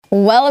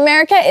Well,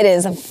 America, it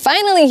is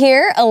finally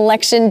here,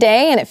 Election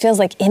Day, and it feels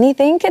like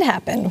anything could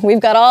happen.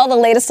 We've got all the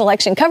latest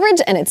election coverage,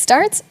 and it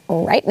starts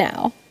right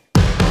now.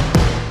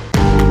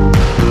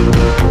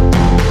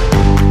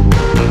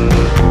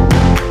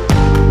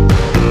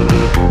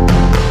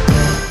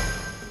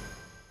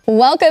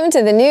 Welcome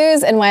to the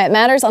news and why it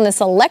matters on this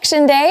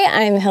election day.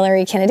 I'm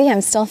Hillary Kennedy. I'm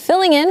still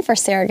filling in for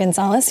Sarah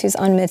Gonzalez, who's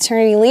on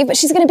maternity leave, but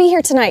she's going to be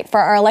here tonight for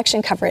our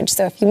election coverage.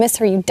 So if you miss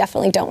her, you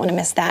definitely don't want to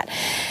miss that.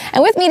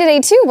 And with me today,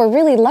 too, we're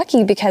really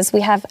lucky because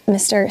we have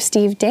Mr.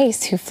 Steve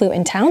Deace, who flew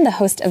in town, the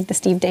host of the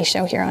Steve Deace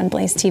Show here on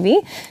Blaze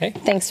TV. Hey.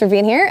 Thanks for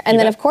being here. And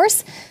then, of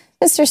course,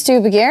 Mr.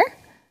 Stu Begier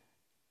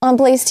on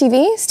Blaze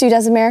TV. Stu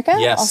Does America.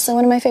 Yes. Also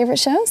one of my favorite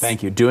shows.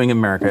 Thank you. Doing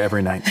America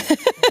every night.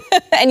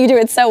 And you do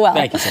it so well.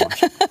 Thank you so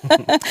much. I'm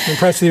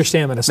impressed with your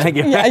stamina. Thank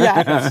you.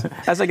 Yeah.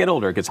 As I get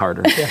older, it gets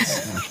harder.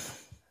 Yes.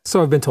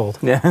 So I've been told.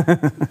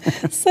 Yeah.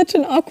 Such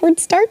an awkward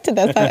start to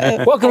this.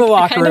 Welcome to the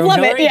locker room. I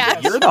kind of love it. Yeah.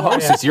 You're the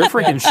host. It's your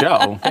freaking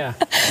show. Yeah.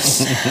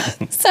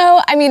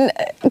 So, I mean,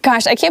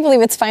 gosh, I can't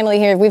believe it's finally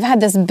here. We've had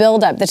this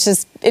buildup that's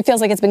just, it feels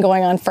like it's been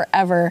going on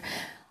forever.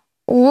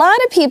 A lot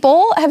of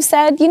people have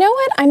said, you know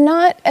what, I'm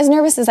not as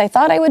nervous as I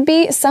thought I would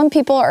be. Some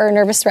people are a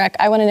nervous wreck.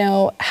 I want to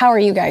know, how are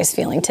you guys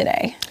feeling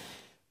today?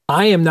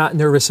 I am not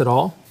nervous at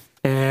all,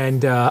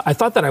 and I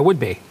thought that I would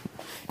be.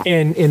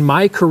 And in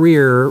my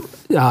career,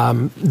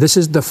 this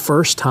is the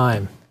first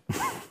time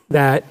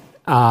that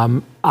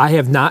I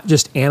have not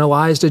just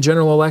analyzed a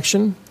general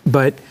election,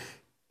 but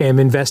am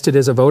invested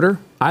as a voter.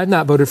 I have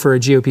not voted for a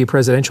GOP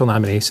presidential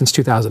nominee since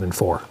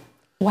 2004.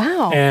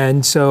 Wow.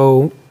 And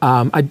so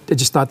I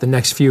just thought the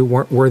next few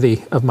weren't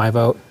worthy of my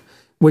vote,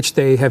 which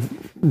they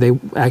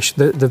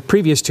actually, the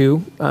previous two,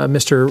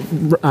 Mr.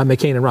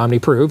 McCain and Romney,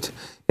 proved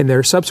in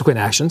their subsequent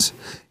actions.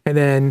 And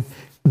then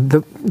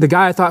the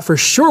guy I thought for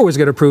sure was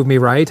going to prove me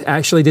right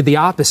actually did the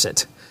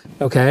opposite,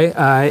 okay,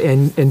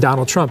 in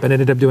Donald Trump, and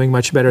ended up doing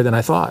much better than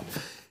I thought.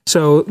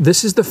 So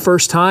this is the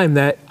first time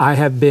that I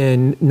have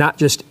been not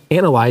just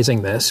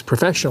analyzing this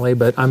professionally,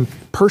 but I'm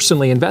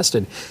personally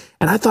invested.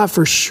 And I thought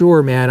for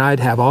sure, man, I'd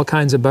have all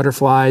kinds of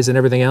butterflies and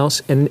everything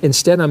else. And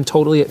instead, I'm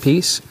totally at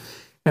peace.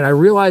 And I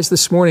realized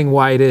this morning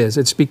why it is.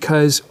 It's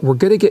because we're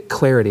going to get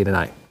clarity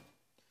tonight.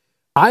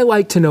 I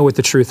like to know what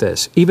the truth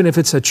is, even if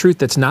it's a truth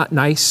that's not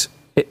nice.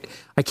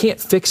 I can't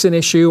fix an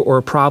issue or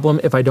a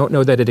problem if I don't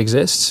know that it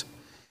exists.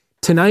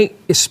 Tonight,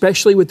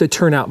 especially with the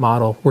turnout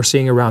model we're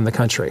seeing around the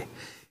country,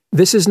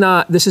 this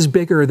is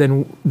bigger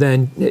than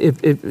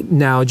if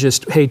now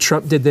just, hey,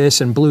 Trump did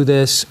this and blew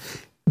this.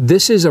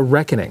 This is a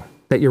reckoning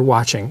that you're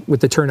watching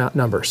with the turnout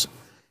numbers.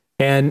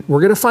 And we're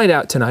going to find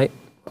out tonight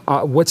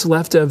what's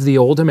left of the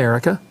old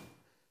America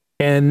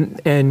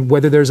and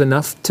whether there's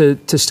enough to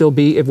still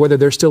be, whether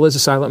there still is a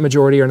silent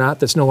majority or not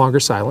that's no longer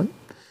silent.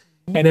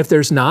 And if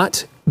there's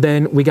not,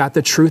 then we got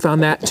the truth on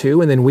that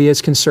too. And then we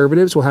as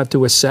conservatives will have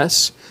to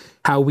assess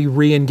how we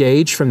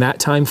re-engage from that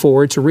time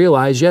forward to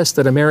realize, yes,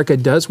 that America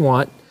does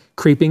want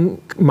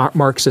creeping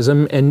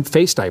Marxism and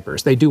face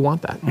diapers. They do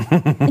want that.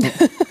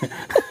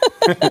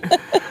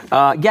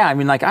 Yeah, I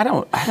mean, like, I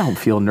don't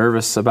feel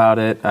nervous about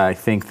it. I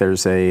think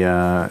there's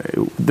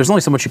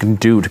only so much you can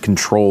do to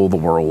control the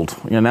world,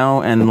 you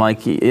know? And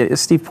like as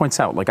Steve points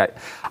out, like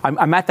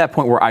I'm at that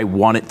point where I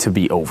want it to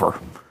be over.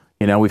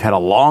 You know, we've had a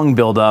long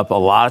build-up, a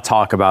lot of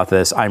talk about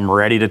this. I'm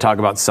ready to talk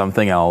about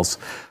something else,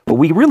 but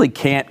we really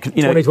can't.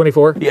 You know,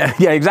 2024.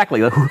 Yeah,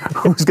 exactly.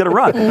 Who's going to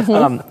run?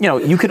 Mm-hmm. You know,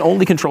 you can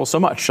only control so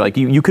much. Like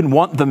you can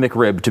want the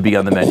McRib to be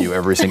on the menu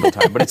every single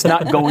time, but it's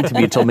not going to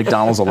be until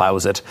McDonald's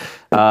allows it.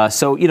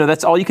 So you know,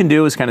 that's all you can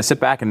do is kind of sit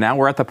back. And now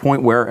we're at the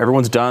point where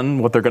everyone's done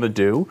what they're going to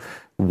do.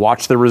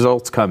 Watch the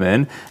results come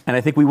in, and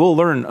I think we will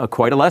learn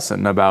quite a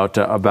lesson about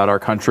our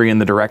country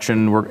and the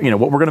direction what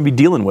we're going to be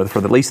dealing with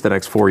for at least the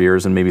next 4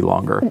 years and maybe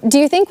longer. Do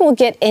you think we'll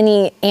get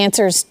any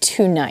answers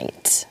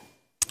tonight?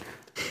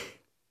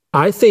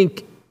 I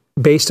think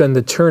based on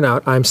the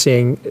turnout I'm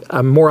seeing,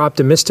 I'm more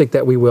optimistic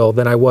that we will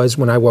than I was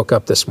when I woke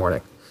up this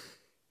morning.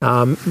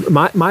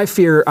 My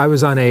fear, I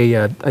was on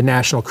a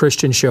national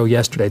Christian show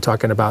yesterday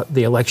talking about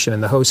the election,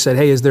 and the host said,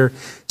 hey, is there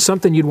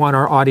something you'd want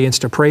our audience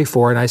to pray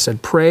for? And I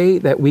said, pray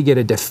that we get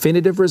a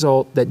definitive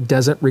result that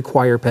doesn't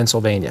require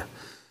Pennsylvania.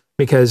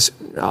 Because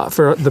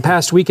for the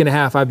past week and a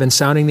half, I've been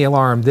sounding the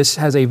alarm. This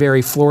has a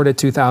very Florida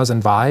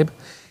 2000 vibe.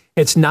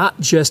 It's not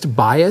just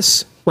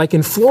bias. Like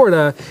in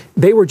Florida,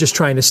 they were just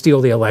trying to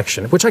steal the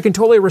election, which I can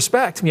totally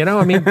respect. You know,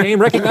 I mean,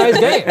 game, recognize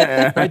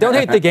game. Right? Don't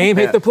hate the game,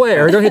 hate the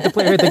player. Don't hate the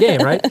player, hate the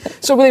game, right?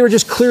 So they were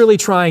just clearly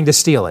trying to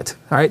steal it,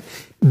 all right?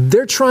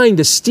 They're trying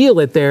to steal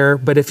it there,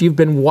 but if you've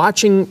been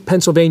watching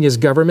Pennsylvania's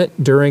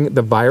government during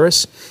the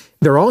virus,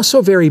 they're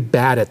also very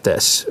bad at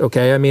this,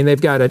 okay? I mean, they've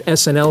got an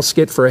SNL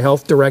skit for a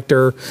health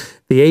director.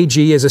 The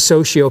AG is a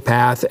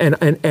sociopath,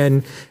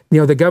 and you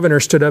know, the governor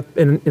stood up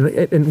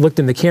and looked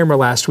in the camera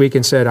last week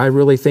and said, "I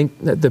really think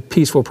that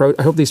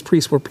I hope these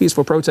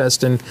peaceful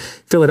protests in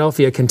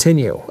Philadelphia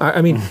continue."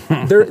 I mean,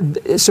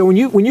 so when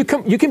you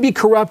can be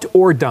corrupt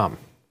or dumb.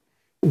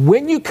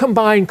 When you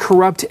combine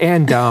corrupt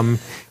and dumb,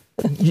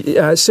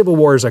 civil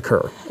wars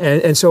occur,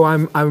 and so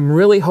I'm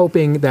really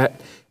hoping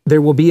that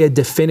there will be a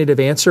definitive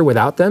answer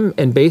without them.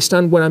 And based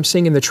on what I'm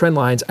seeing in the trend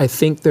lines, I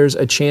think there's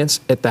a chance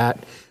at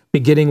that,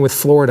 beginning with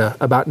Florida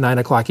about 9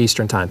 o'clock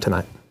Eastern time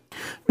tonight.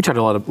 We talked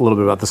a little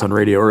bit about this on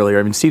radio earlier.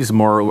 I mean, Steve's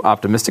more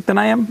optimistic than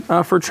I am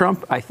for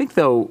Trump. I think,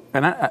 though,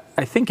 and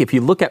I think if you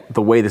look at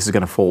the way this is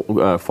going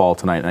to fall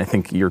tonight, and I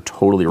think you're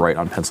totally right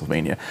on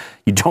Pennsylvania,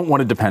 you don't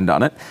want to depend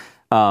on it.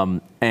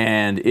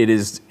 And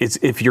it's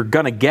if you're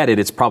going to get it,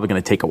 it's probably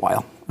going to take a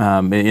while.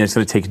 It's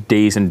going to take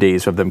days and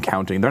days of them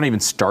counting. They're not even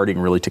starting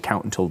really to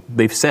count until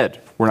they've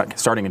said we're not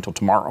starting until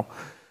tomorrow.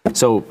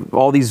 So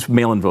all these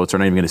mail-in votes are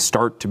not even going to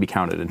start to be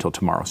counted until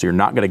tomorrow. So you're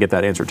not going to get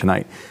that answer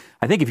tonight.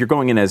 I think if you're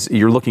going in as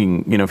you're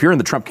looking, if you're in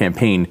the Trump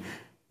campaign,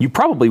 you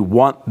probably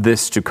want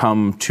this to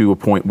come to a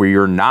point where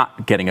you're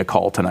not getting a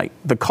call tonight.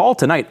 The call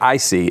tonight I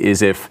see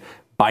is if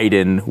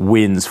Biden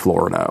wins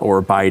Florida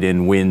or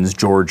Biden wins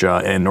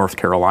Georgia and North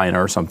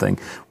Carolina or something,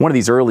 one of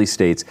these early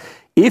states.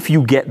 If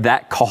you get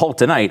that call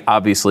tonight,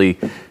 obviously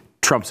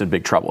Trump's in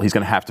big trouble. He's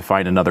going to have to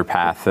find another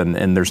path, and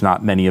there's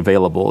not many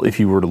available if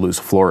you were to lose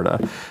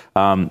Florida.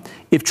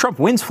 If Trump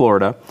wins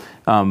Florida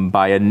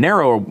by a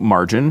narrow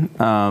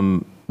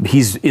margin,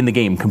 he's in the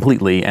game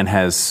completely and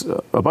has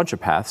a bunch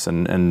of paths,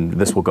 and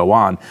this will go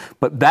on.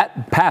 But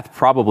that path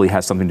probably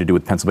has something to do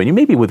with Pennsylvania,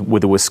 maybe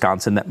with the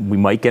Wisconsin, that we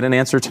might get an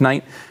answer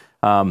tonight.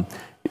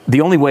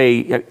 The only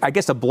way, I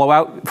guess, a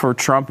blowout for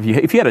Trump,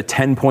 if you had a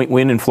 10-point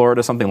win in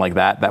Florida, something like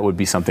that, that would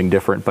be something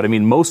different. But I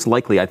mean, most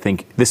likely, I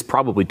think this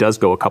probably does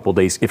go a couple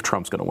days if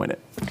Trump's going to win it.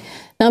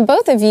 Now,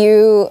 both of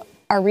you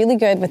are really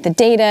good with the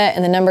data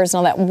and the numbers and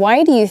all that.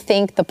 Why do you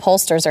think the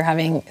pollsters are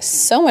having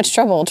so much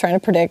trouble trying to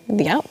predict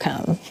the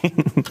outcome?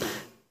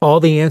 All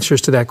the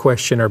answers to that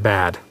question are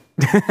bad.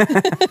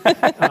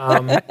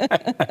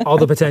 All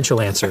the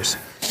potential answers.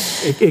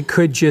 It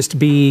could just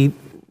be,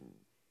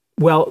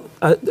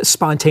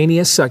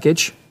 spontaneous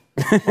suckage.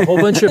 A whole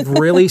bunch of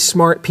really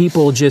smart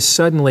people just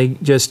suddenly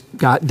just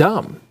got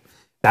dumb.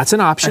 That's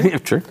an option. Yeah,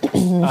 true.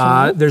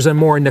 There's a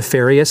more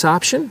nefarious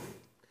option.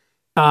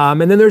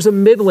 And then there's a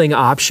middling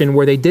option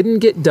where they didn't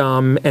get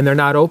dumb and they're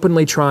not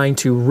openly trying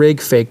to rig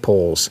fake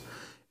polls,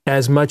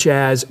 as much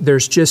as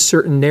there's just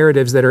certain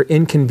narratives that are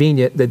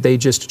inconvenient that they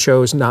just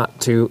chose not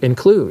to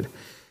include.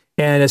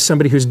 And as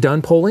somebody who's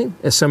done polling,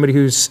 as somebody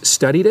who's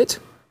studied it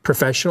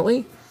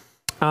professionally,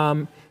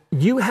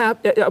 you have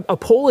a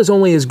poll is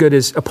only as good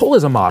as a poll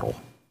is a model.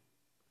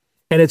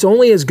 And it's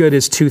only as good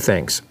as two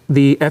things: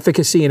 the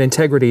efficacy and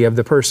integrity of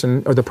the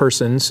person or the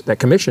persons that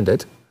commissioned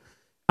it,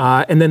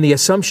 and then the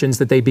assumptions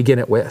that they begin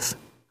it with.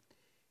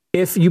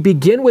 If you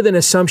begin with an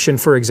assumption,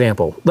 for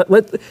example,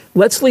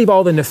 let's leave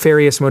all the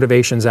nefarious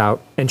motivations out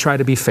and try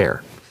to be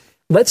fair.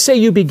 Let's say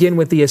you begin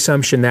with the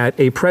assumption that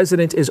a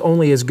president is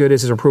only as good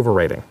as his approval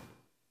rating,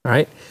 all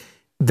right?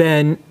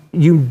 Then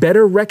you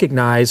better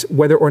recognize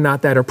whether or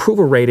not that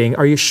approval rating,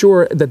 are you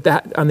sure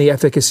that on the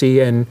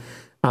efficacy and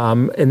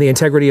the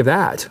integrity of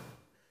that?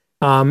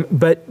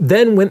 But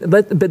then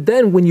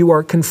when you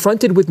are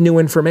confronted with new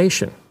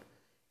information,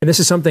 and this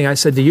is something I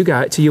said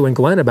to you and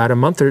Glenn about a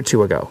month or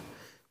two ago,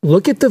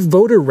 look at the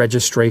voter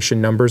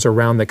registration numbers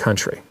around the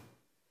country.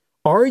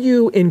 Are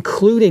you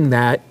including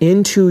that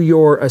into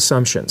your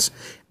assumptions?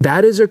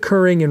 That is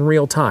occurring in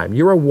real time.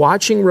 You are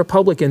watching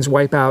Republicans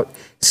wipe out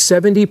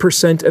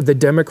 70% of the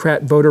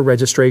Democrat voter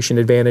registration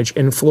advantage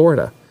in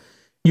Florida.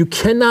 You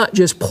cannot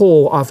just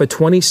pull off a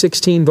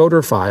 2016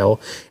 voter file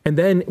and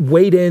then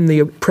weight in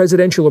the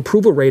presidential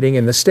approval rating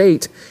in the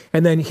state.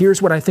 And then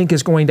here's what I think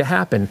is going to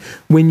happen.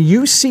 When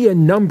you see a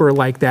number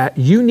like that,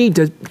 you need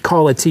to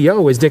call a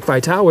TO, as Dick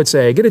Vitale would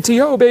say, get a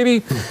TO,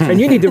 baby. And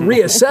you need to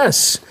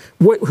reassess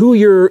who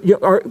you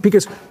are,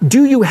 because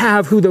do you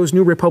have who those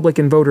new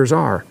Republican voters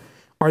are?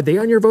 Are they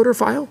on your voter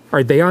file?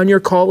 Are they on your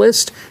call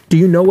list? Do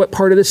you know what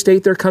part of the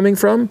state they're coming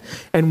from?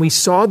 And we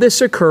saw this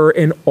occur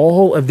in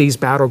all of these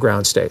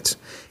battleground states.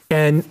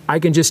 And I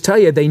can just tell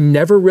you, they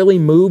never really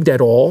moved at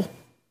all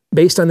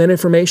based on that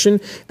information.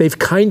 They've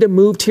kind of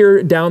moved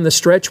here down the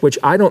stretch, which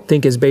I don't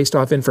think is based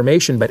off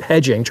information, but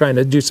hedging, trying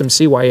to do some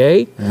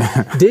CYA.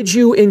 Did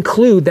you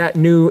include that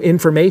new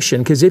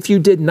information? Because if you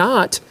did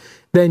not,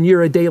 then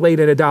you're a day late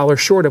and a dollar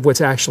short of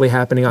what's actually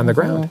happening on the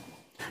ground.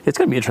 It's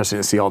going to be interesting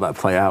to see all that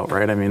play out,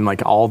 right? I mean,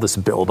 like all this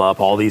buildup,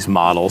 all these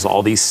models,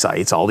 all these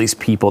sites, all these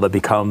people that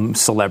become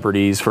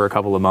celebrities for a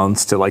couple of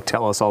months to like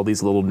tell us all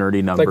these little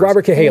nerdy numbers. Like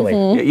Robert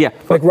Cahaley. Yeah.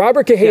 Like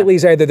Robert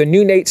Cahaley's either the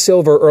new Nate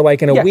Silver or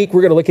like in a week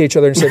we're going to look at each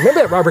other and say,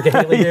 remember that Robert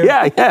Cahaley dude?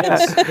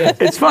 Yes.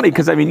 It's funny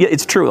because I mean,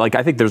 it's true. Like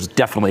I think there's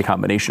definitely a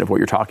combination of what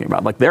you're talking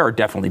about. Like there are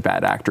definitely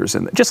bad actors,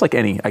 and just like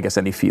any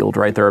field,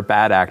 right? There are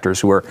bad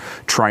actors who are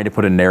trying to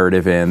put a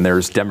narrative in.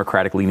 There's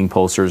Democratic leaning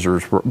pollsters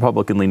or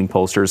Republican leaning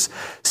pollsters.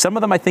 Some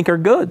of them I think are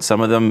good. Some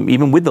of them,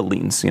 even with the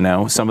leans,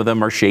 some of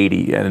them are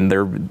shady, and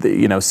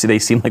they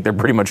seem like they're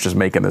pretty much just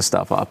making this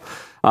stuff up.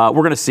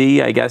 We're going to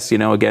see, I guess,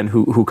 again,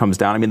 who comes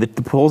down. I mean, the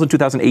polls in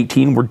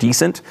 2018 were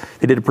decent.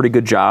 They did a pretty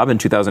good job in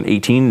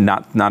 2018.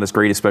 Not as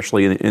great,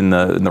 especially in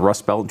the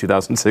Rust Belt in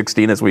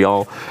 2016, as we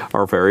all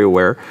are very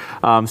aware.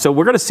 So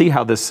we're going to see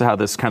how this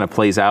kind of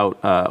plays out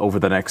over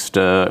the next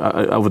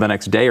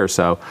day or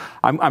so.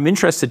 I'm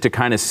interested to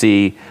kind of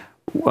see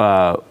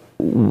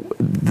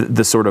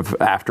the sort of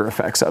after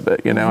effects of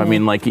it, I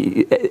mean, like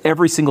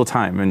every single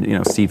time,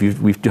 and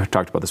Steve, we've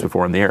talked about this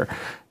before on the air.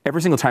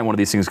 Every single time one of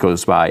these things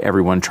goes by,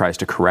 everyone tries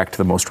to correct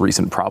the most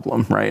recent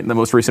problem, right? And the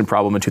most recent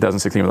problem in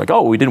 2016 was like,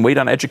 oh, we didn't wait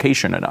on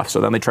education enough,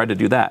 so then they tried to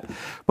do that.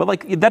 But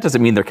like that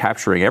doesn't mean they're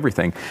capturing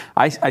everything.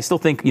 I still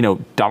think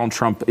Donald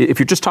Trump. If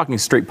you're just talking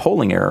straight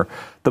polling error,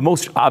 the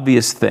most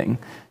obvious thing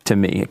to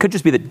me, it could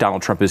just be that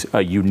Donald Trump is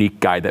a unique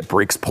guy that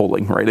breaks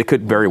polling, right? It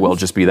could very well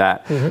just be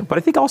that. Mm-hmm. But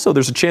I think also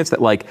there's a chance that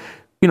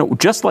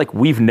just like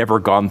we've never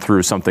gone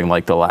through something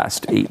like the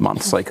last 8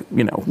 months, like,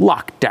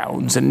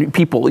 lockdowns and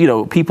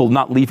people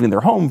not leaving their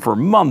home for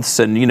months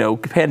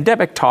and,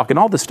 pandemic talk and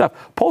all this stuff.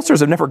 Pollsters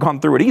have never gone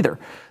through it either.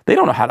 They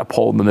don't know how to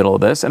poll in the middle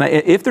of this. And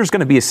if there's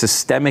going to be a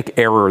systemic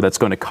error that's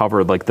going to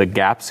cover like the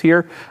gaps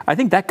here, I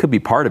think that could be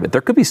part of it.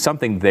 There could be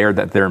something there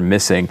that they're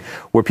missing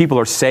where people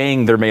are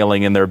saying they're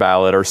mailing in their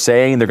ballot or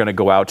saying they're going to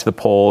go out to the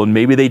poll and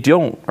maybe they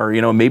don't, or,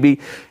 maybe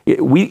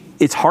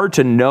it's hard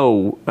to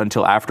know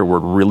until afterward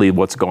really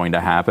what's going to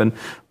happen.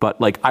 But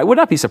I would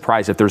not be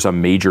surprised if there's a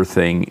major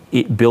thing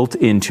built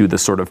into the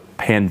sort of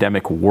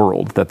pandemic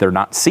world that they're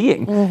not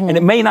seeing. Mm-hmm. And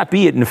it may not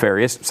be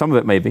nefarious. Some of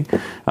it may be,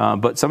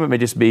 but some of it may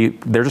just be,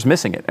 they're just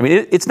missing it. I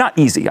mean, it's not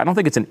easy. I don't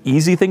think it's an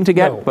easy thing to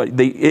get, but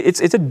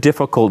it's a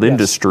difficult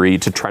industry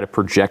to try to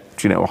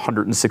project,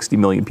 160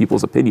 million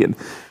people's opinion.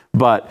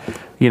 But,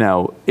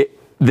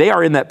 they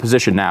are in that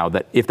position now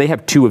that if they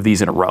have 2 of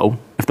these in a row,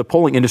 if the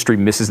polling industry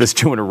misses this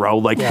 2 in a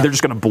row, they're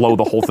just going to blow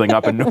the whole thing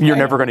up, and you're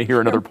never going to hear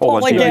another poll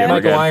on TV ever again.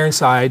 Michael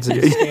Ironsides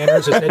and his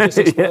scanners, it just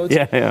explodes.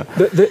 Yeah.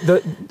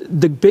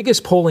 The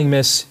biggest polling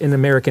miss in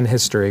American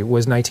history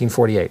was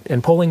 1948,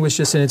 and polling was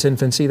just in its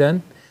infancy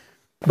then.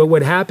 But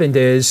what happened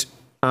is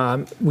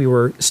we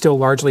were still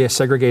largely a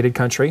segregated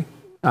country,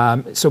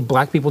 so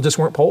black people just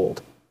weren't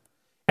polled.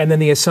 And then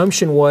the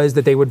assumption was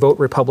that they would vote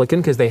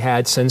Republican because they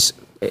had since,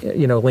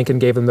 Lincoln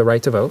gave them the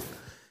right to vote.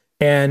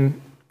 And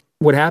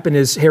what happened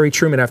is Harry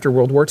Truman, after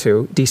World War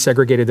II,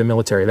 desegregated the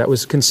military. That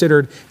was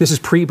considered, this is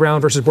pre-Brown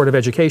versus Board of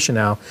Education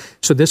now.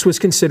 So this was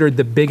considered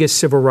the biggest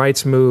civil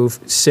rights move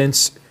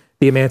since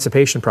the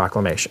Emancipation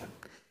Proclamation.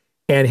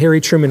 And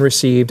Harry Truman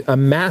received a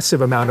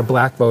massive amount of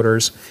black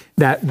voters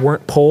that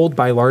weren't polled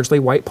by largely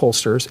white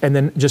pollsters and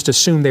then just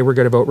assumed they were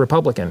going to vote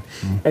Republican.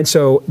 Mm-hmm. And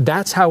so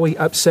that's how he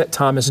upset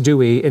Thomas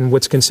Dewey in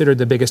what's considered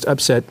the biggest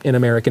upset in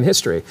American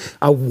history.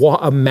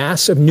 A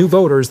mass of new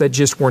voters that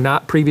just were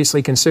not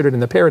previously considered in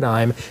the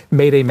paradigm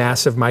made a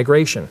massive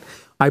migration.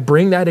 I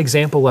bring that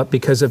example up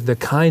because of the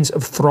kinds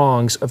of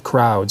throngs of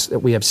crowds that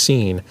we have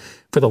seen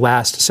for the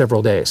last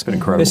several days.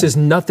 Incredible. This is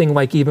nothing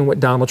like even what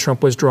Donald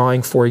Trump was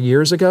drawing 4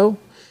 years ago.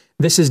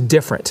 This is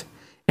different.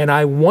 And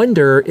I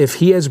wonder if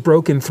he has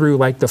broken through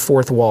like the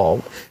fourth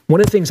wall. One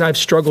of the things I've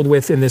struggled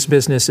with in this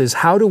business is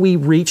how do we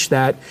reach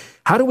that?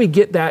 How do we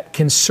get that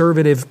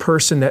conservative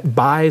person that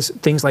buys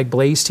things like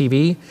Blaze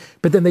TV,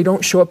 but then they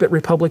don't show up at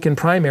Republican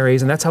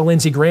primaries, and that's how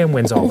Lindsey Graham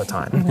wins all the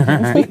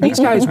time.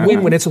 These guys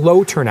win when it's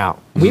low turnout.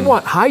 We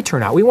want high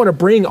turnout. We want to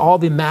bring all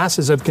the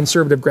masses of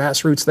conservative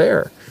grassroots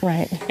there.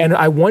 Right. And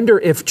I wonder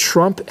if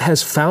Trump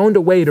has found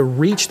a way to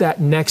reach that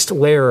next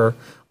layer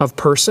of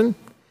person.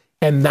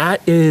 And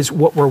that is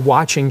what we're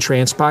watching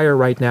transpire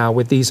right now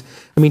with these.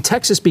 I mean,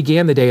 Texas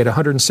began the day at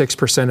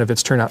 106% of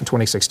its turnout in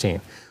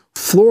 2016.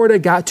 Florida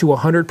got to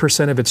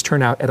 100% of its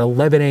turnout at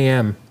 11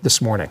 a.m.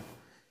 this morning.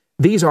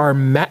 These are,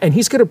 and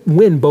he's going to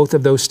win both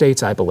of those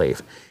states, I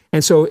believe.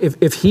 And so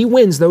if he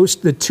wins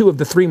the 2 of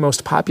the 3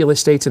 most populous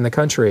states in the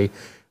country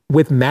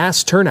with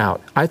mass turnout,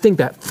 I think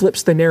that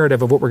flips the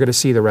narrative of what we're going to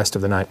see the rest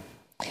of the night.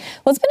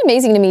 Well, it's been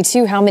amazing to me,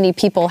 too, how many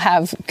people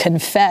have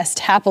confessed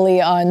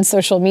happily on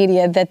social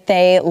media that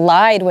they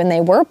lied when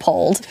they were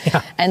polled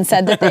and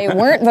said that they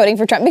weren't voting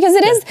for Trump. Because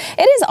it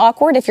is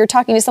awkward if you're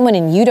talking to someone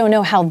and you don't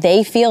know how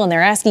they feel and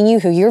they're asking you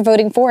who you're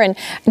voting for. And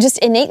just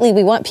innately,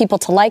 we want people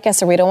to like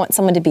us or we don't want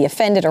someone to be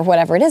offended or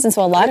whatever it is. And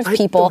so a lot of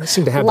people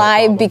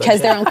lie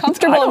because they're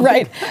uncomfortable,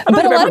 right?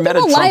 But a lot of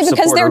people lie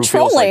because they're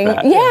trolling.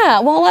 Like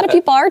well, a lot of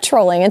people are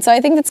trolling. And so I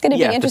think that's going to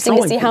be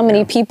interesting to see how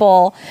many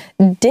people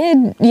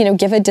did,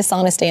 give a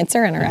dishonest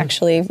answer and are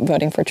actually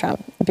voting for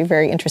Trump. It'd be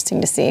very interesting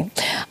to see.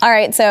 All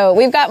right, so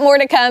we've got more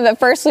to come, but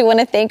first we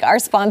want to thank our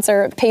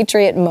sponsor,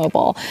 Patriot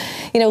Mobile.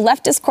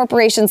 Leftist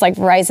corporations like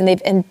Verizon,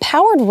 they've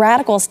empowered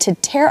radicals to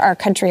tear our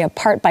country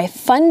apart by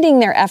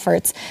funding their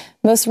efforts,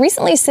 most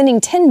recently sending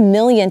 $10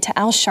 million to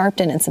Al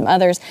Sharpton and some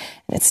others.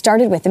 And it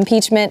started with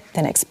impeachment,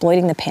 then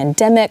exploiting the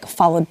pandemic,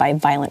 followed by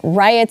violent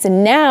riots.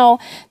 And now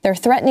they're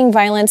threatening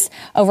violence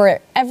over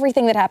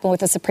everything that happened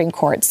with the Supreme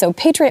Court. So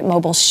Patriot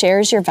Mobile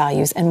shares your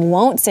values and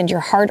won't send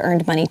your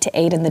hard-earned money to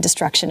aid in the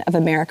destruction of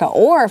America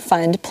or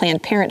fund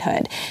Planned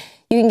Parenthood.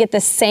 You can get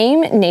the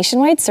same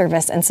nationwide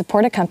service and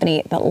support a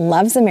company that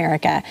loves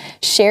America,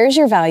 shares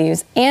your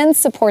values, and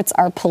supports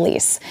our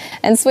police.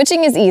 And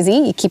switching is easy.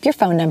 You keep your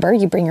phone number,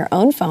 you bring your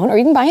own phone, or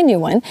you can buy a new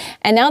one.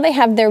 And now they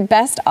have their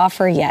best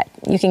offer yet.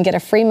 You can get a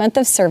free month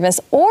of service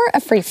or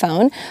a free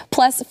phone,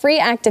 plus free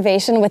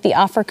activation with the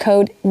offer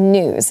code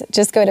NEWS.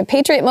 Just go to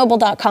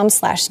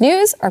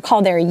patriotmobile.com/news or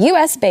call their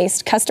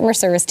U.S.-based customer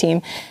service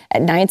team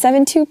at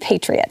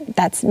 972-PATRIOT.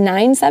 That's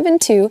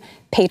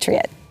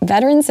 972-PATRIOT.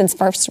 Veterans and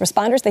first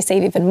responders, they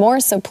save even more,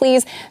 so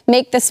please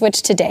make the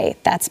switch today.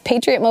 That's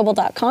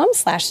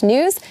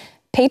patriotmobile.com/news,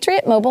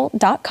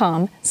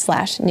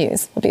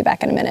 patriotmobile.com/news. We'll be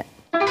back in a minute.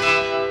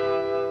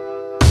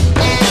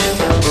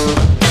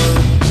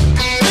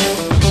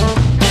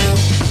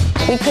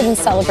 We couldn't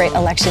celebrate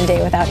Election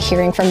Day without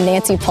hearing from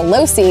Nancy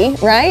Pelosi,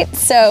 right?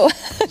 So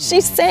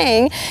she's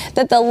saying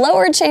that the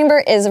lower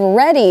chamber is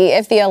ready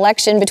if the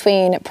election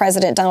between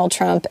President Donald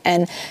Trump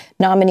and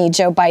nominee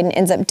Joe Biden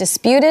ends up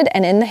disputed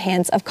and in the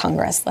hands of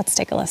Congress. Let's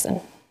take a listen.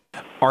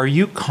 Are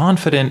you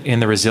confident in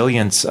the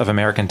resilience of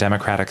American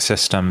democratic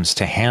systems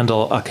to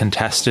handle a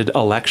contested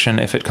election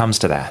if it comes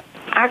to that?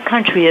 Our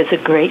country is a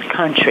great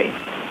country.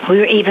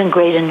 We're even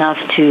great enough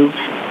to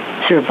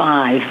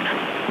survive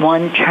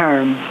one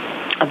term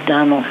of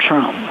Donald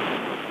Trump.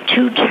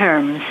 2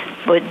 terms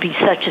would be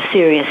such a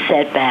serious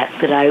setback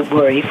that I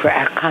worry for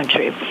our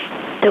country.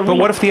 But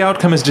what if the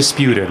outcome is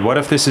disputed? What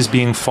if this is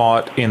being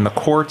fought in the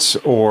courts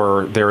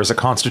or there is a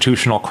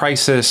constitutional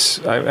crisis?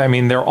 I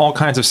mean, there are all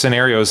kinds of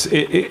scenarios.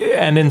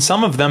 And in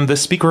some of them, the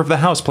Speaker of the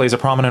House plays a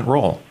prominent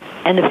role.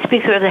 And the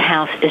Speaker of the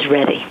House is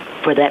ready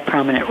for that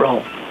prominent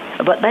role.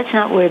 But let's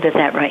not worry about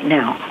that right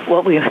now.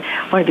 What we want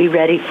to be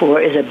ready for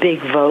is a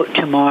big vote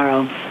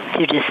tomorrow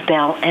to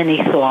dispel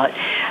any thought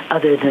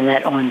other than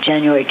that on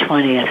January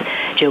 20th,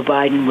 Joe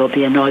Biden will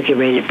be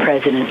inaugurated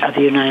President of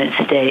the United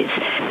States,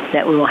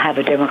 that we will have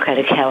a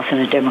Democratic House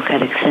and a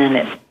Democratic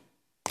Senate.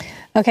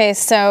 Okay,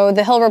 so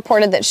The Hill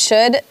reported that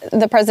should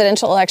the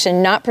presidential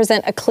election not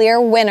present a clear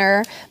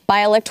winner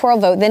by electoral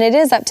vote, then it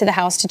is up to the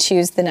House to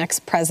choose the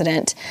next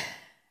president.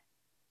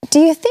 Do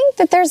you think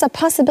that there's a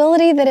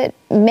possibility that it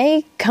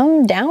may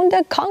come down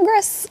to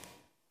Congress?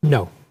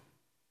 No,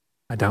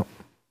 I don't.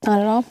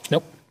 Not at all?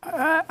 Nope.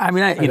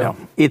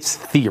 It's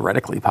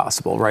theoretically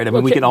possible, right? I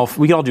mean, we can all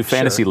do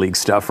fantasy league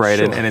stuff, right?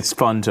 Sure. And it's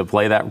fun to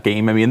play that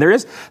game. I mean,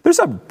 there's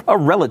a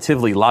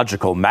relatively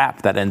logical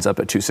map that ends up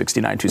at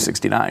 269.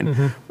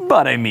 Mm-hmm.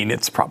 But I mean,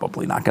 it's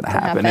probably not going to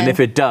happen. And if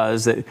it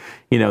does, then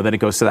it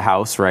goes to the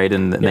House, right?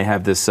 And they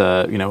have this,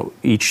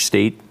 each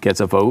state gets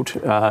a vote.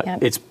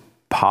 It's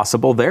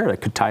possible there. It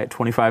could tie at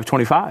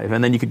 25-25.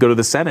 And then you could go to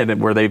the Senate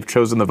where they've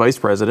chosen the vice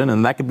president,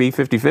 and that could be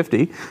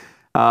 50-50.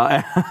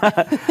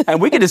 And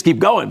we can just keep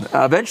going.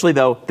 Eventually,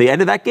 though, the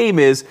end of that game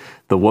is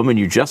the woman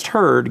you just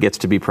heard gets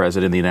to be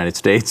president of the United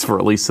States for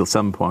at least at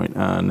some point,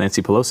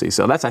 Nancy Pelosi.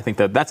 So I think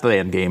that's the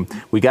end game.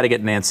 We got to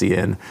get Nancy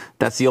in.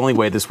 That's the only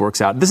way this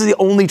works out. This is the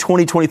only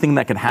 2020 thing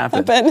that can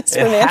happen.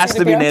 It has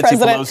to be Nancy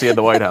Pelosi at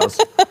the White House.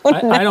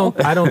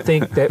 I don't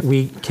think that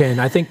we can.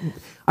 I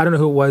don't know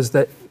who it was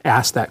that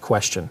asked that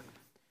question,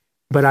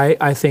 but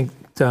I think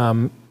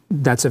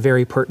that's a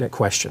very pertinent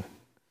question.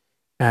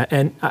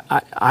 And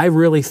I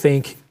really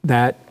think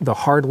that the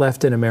hard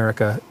left in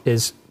America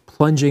is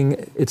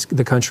plunging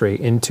the country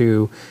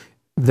into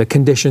the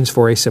conditions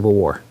for a civil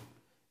war.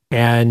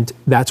 And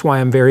that's why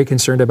I'm very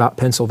concerned about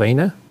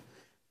Pennsylvania,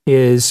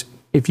 is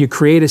if you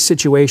create a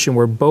situation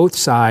where both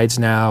sides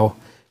now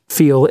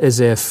feel as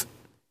if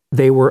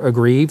they were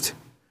aggrieved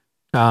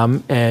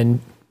and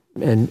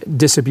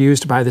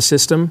disabused by the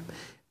system,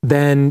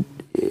 then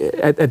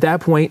at that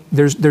point,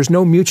 there's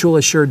no mutual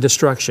assured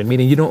destruction,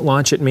 meaning you don't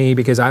launch at me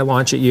because I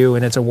launch at you,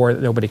 and it's a war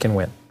that nobody can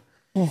win.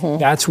 Mm-hmm.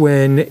 That's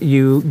when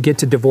you get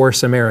to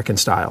divorce American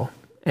style.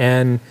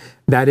 And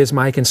that is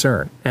my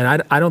concern.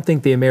 And I don't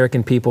think the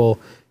American people,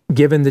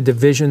 given the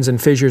divisions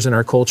and fissures in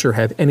our culture,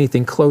 have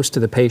anything close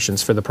to the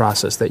patience for the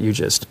process that you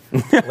just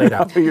laid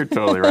out. You're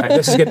totally right.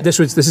 This is going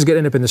to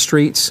end up in the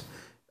streets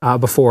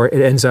before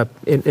it ends up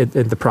in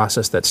the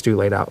process that Stu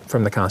laid out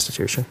from the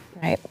Constitution.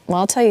 Right. Well,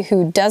 I'll tell you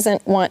who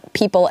doesn't want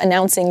people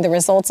announcing the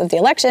results of the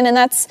election, and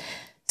that's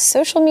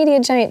social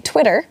media giant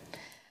Twitter.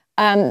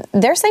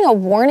 They're saying a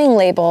warning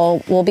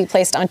label will be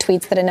placed on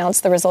tweets that announce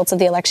the results of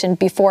the election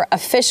before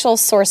official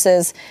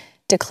sources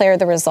declare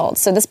the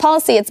results. So this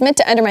policy, it's meant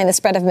to undermine the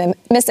spread of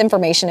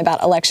misinformation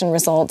about election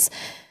results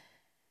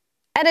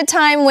at a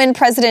time when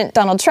President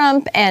Donald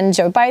Trump and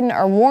Joe Biden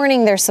are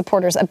warning their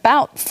supporters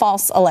about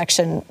false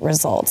election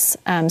results.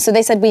 So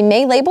they said we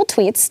may label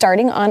tweets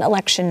starting on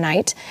election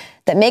night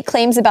that make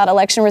claims about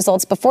election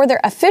results before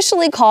they're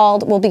officially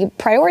called. We'll be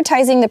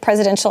prioritizing the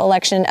presidential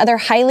election and other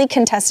highly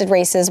contested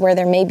races where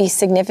there may be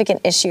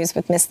significant issues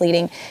with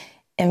misleading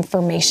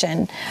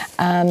information.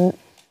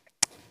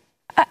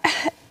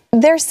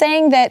 They're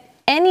saying that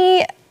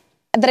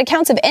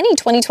accounts of any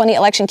 2020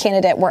 election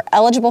candidate were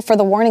eligible for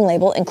the warning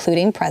label,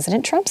 including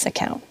President Trump's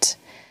account.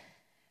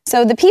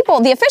 So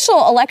the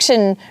official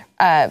election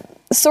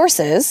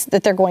sources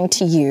that they're going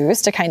to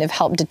use to kind of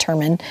help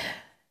determine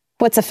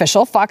what's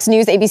official: Fox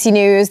News, ABC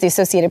News, the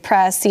Associated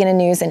Press, CNN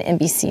News, and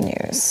NBC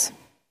News.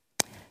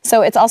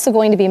 So it's also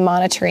going to be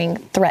monitoring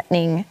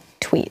threatening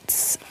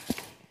tweets.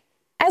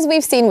 As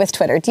we've seen with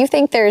Twitter, do you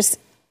think there's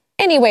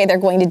any way they're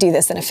going to do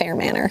this in a fair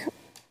manner?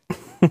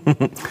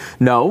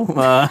 No,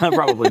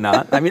 probably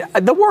not. I mean,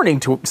 the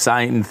warning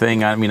sign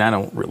thing, I mean, I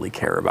don't really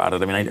care about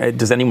it. I mean,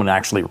 does anyone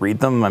actually read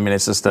them? I mean,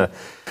 it's just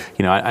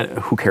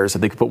who cares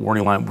if they could put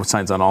warning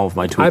signs on all of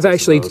my tweets? I've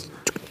actually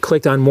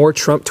clicked on more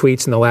Trump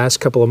tweets in the last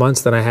couple of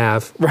months than I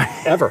have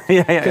ever.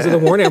 Because of the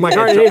warning. I'm like,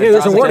 all right,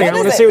 there's a warning. I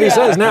want to see what he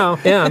says now.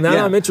 Yeah,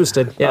 now I'm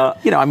interested. Yeah.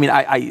 I mean,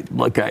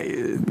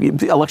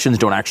 elections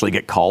don't actually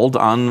get called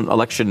on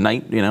election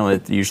night.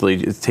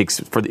 It takes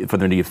for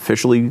them to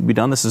officially be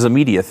done. This is a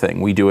media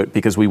thing. We do it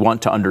because we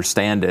want to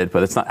understand it,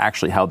 but it's not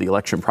actually how the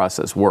election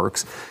process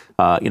works.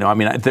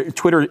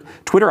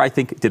 Twitter, I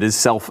think, did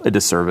itself a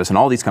disservice, and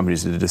all these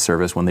companies did a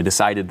disservice when they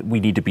decided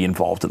we need to be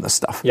involved in this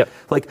stuff. Yep.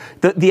 Like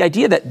the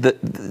idea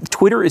that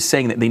Twitter is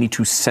saying that they need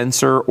to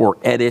censor or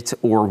edit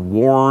or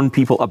warn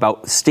people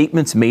about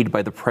statements made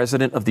by the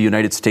President of the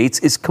United States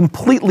is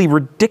completely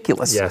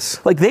ridiculous.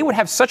 Yes. Like they would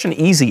have such an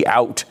easy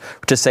out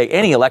to say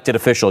any elected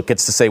official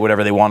gets to say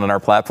whatever they want on our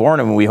platform,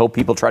 and we hope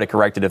people try to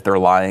correct it if they're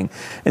lying.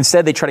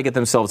 Instead, they try to get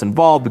themselves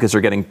involved because they're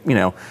getting,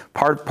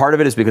 part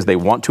of it is because they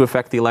want to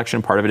affect the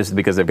election. Part of it is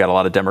because they've got a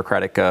lot of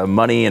Democratic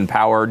money and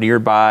power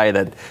nearby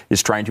that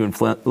is trying to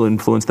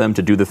influence them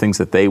to do the things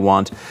that they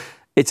want.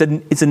 It's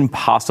an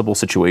impossible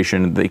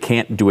situation. They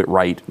can't do it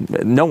right.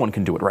 No one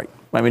can do it right.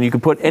 I mean, you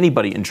can put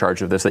anybody in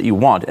charge of this that you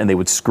want, and they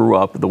would screw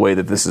up the way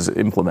that this is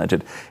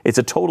implemented. It's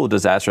a total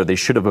disaster. They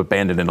should have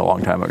abandoned it a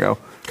long time ago.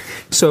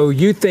 So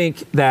you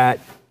think that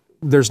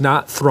there's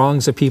not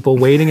throngs of people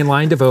waiting in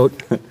line to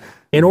vote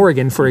in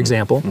Oregon, for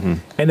example,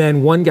 and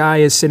then one guy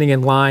is sitting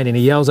in line and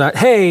he yells out,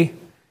 "Hey,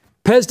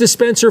 Pez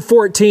Dispenser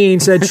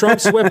 14 said Trump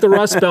swept the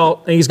Rust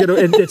Belt, and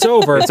it's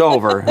over. It's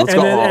over. Let's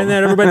go home." And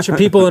then a bunch of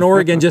people in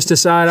Oregon just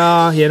decide,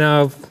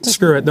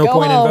 screw it, no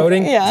point in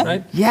voting. Yeah,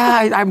 right?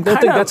 I don't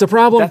think that's a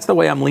problem. That's the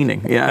way I'm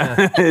leaning.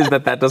 Yeah. Is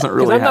that doesn't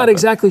really happen. I'm not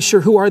exactly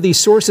sure who are these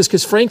sources,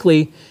 because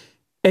frankly,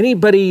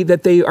 anybody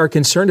that they are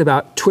concerned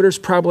about, Twitter's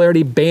probably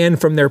already banned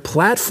from their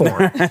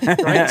platform.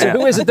 Right? So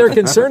who is it they're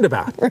concerned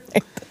about?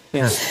 Right.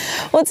 Yeah.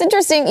 Well, it's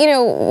interesting,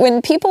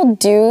 when people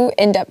do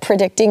end up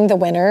predicting the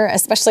winner,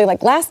 especially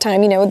like last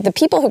time, the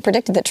people who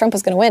predicted that Trump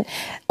was going to win,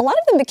 a lot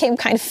of them became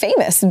kind of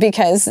famous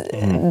because,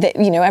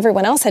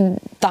 everyone else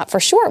had thought for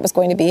sure it was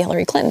going to be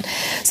Hillary Clinton.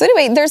 So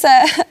anyway, there's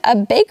a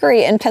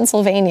bakery in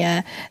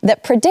Pennsylvania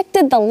that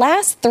predicted the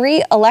last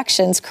 3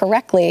 elections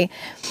correctly.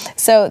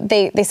 So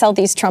they sell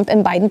these Trump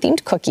and Biden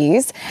themed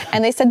cookies,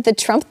 and they said the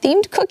Trump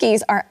themed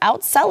cookies are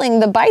outselling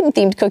the Biden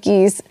themed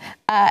cookies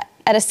at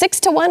a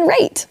 6-to-1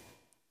 rate.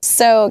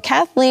 So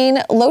Kathleen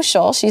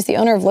Loschel, she's the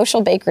owner of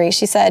Loschel Bakery,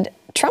 she said,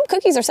 Trump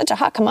cookies are such a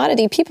hot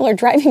commodity, people are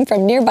driving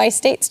from nearby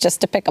states just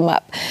to pick them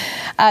up.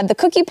 The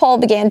cookie poll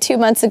began 2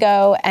 months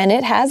ago, and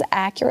it has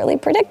accurately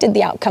predicted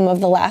the outcome of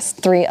the last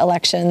 3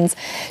 elections.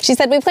 She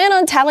said, we plan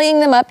on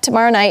tallying them up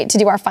tomorrow night to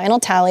do our final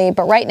tally,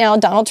 but right now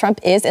Donald Trump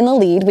is in the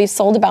lead. We've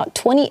sold about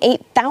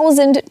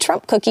 28,000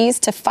 Trump cookies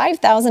to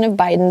 5,000 of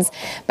Biden's.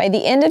 By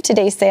the end of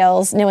today's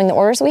sales, knowing the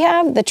orders we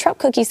have, the Trump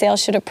cookie sales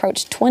should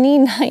approach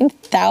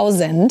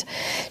 29,000.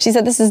 She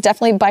said this is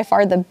definitely by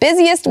far the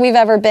busiest we've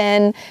ever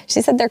been.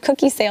 She said their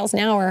cookie sales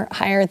now are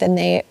higher than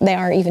they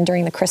are even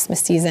during the Christmas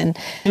season.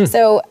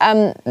 So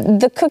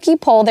the cookie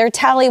poll, their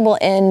tally will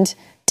end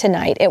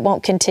tonight. It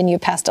won't continue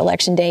past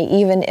Election Day,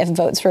 even if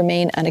votes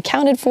remain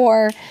unaccounted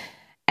for.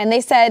 And they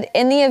said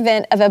in the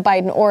event of a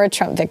Biden or a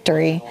Trump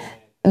victory,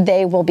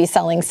 they will be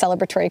selling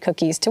celebratory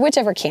cookies to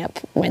whichever camp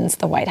wins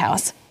the White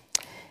House.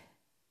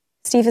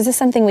 Steve, is this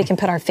something we can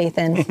put our faith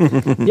in? You know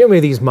how many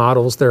of these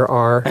models there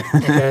are?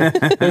 Okay?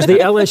 There's the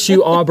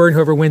LSU Auburn,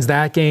 whoever wins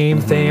that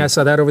game thing. I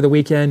saw that over the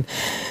weekend.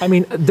 I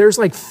mean, there's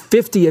like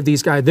 50 of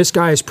these guys. This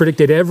guy has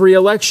predicted every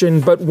election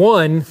but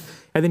one.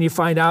 And then you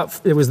find out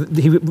it was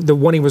the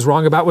one he was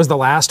wrong about was the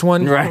last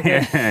one. Right.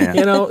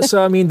 Yeah.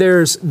 So I mean,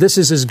 this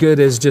is as good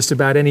as just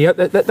about any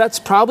other. That's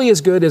probably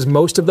as good as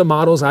most of the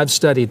models I've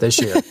studied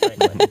this year,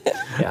 frankly.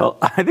 Yeah. Well,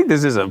 I think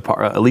this is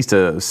at least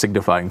a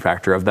signifying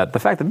factor of that. The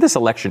fact that this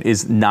election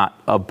is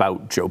not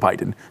about Joe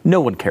Biden.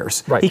 No one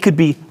cares. Right. He could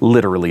be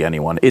literally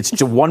anyone. It's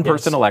just a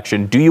one-person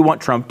election. Do you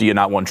want Trump? Do you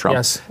not want Trump?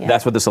 Yes. Yeah.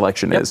 That's what this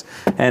election is.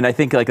 And I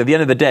think, like, at the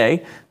end of the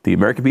day, the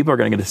American people are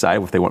going to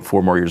decide if they want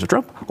 4 more years of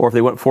Trump or if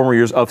they want 4 more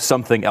years of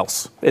something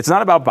else. It's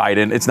not about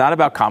Biden. It's not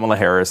about Kamala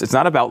Harris. It's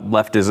not about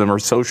leftism or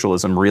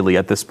socialism, really,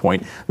 at this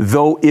point.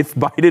 Though if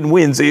Biden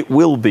wins, it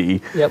will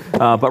be. Yep.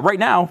 But right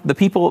now, the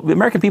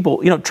American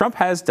people, Trump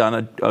has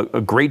done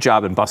a great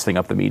job in busting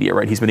up the media,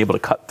 right? He's been able to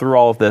cut through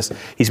all of this.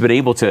 He's been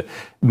able to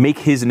make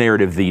his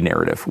narrative the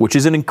narrative, which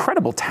is an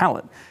incredible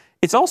talent.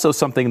 It's also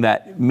something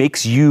that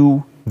makes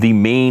you the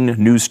main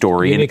news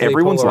story in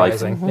everyone's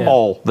life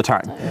all the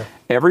time. Yeah.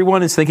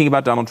 Everyone is thinking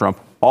about Donald Trump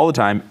all the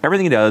time.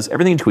 Everything he does,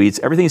 everything he tweets,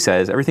 everything he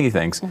says, everything he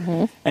thinks.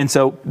 And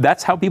so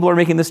that's how people are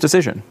making this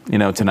decision,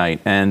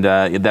 tonight. And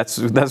that's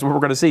what we're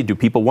going to see. Do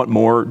people want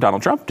more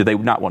Donald Trump? Do they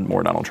not want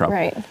more Donald Trump?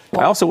 Right.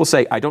 I also will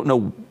say, I don't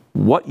know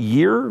what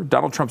year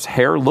Donald Trump's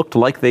hair looked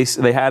like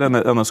they had on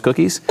those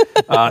cookies.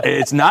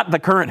 It's not the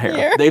current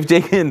hair. They've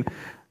taken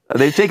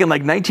They've taken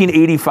like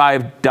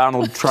 1985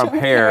 Donald Trump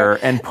hair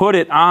and put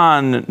it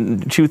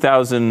on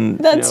 2000.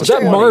 That's Is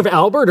that Marv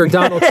Albert or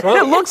Donald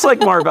Trump? It looks like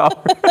Marv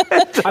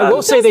Albert. I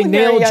will say they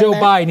nailed Joe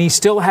there. Biden. He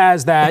still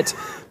has that.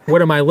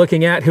 What am I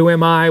looking at? Who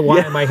am I? Why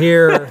am I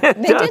here? They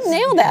did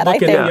nail that, I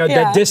think.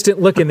 That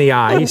distant look in the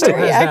eye. He still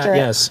Very has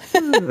accurate.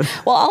 that,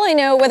 yes. Well, all I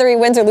know, whether he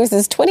wins or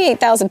loses,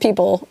 28,000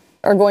 people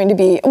are going to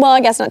be, well,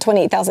 I guess not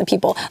 28,000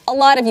 people. A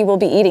lot of you will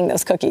be eating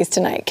those cookies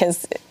tonight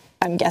because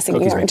I'm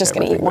guessing you aren't just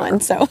going to eat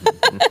one. So, all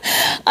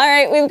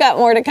right, we've got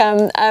more to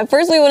come.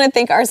 First, we want to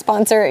thank our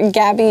sponsor,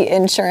 Gabby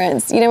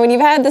Insurance. You know, when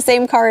you've had the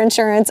same car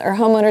insurance or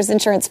homeowners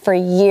insurance for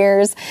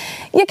years,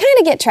 you kind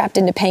of get trapped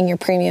into paying your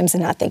premiums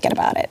and not thinking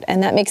about it.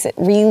 And that makes it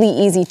really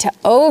easy to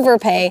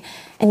overpay,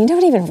 and you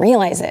don't even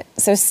realize it.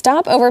 So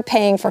stop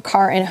overpaying for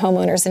car and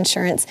homeowners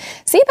insurance.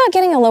 See about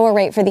getting a lower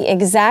rate for the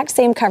exact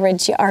same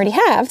coverage you already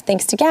have,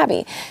 thanks to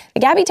Gabby.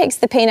 Gabby takes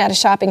the pain out of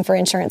shopping for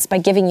insurance by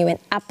giving you an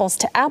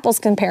apples-to-apples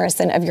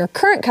comparison of your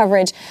current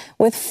coverage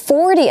with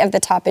 40 of the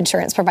top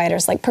insurance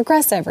providers like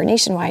Progressive or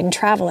Nationwide and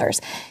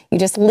Travelers. You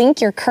just link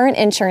your current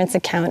insurance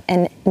account,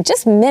 and in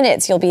just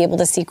minutes, you'll be able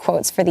to see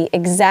quotes for the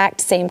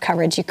exact same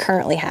coverage you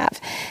currently have.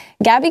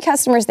 Gabby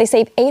customers, they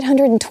save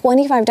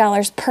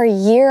 $825 per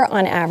year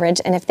on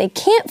average, and if they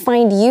can't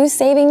find you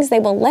savings, they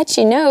will let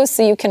you know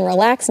so you can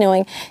relax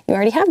knowing you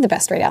already have the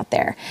best rate out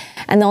there.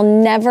 And they'll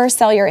never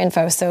sell your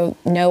info, so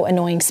no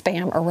annoying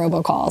spam or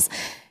robocalls.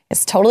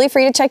 It's totally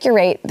free to check your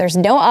rate. There's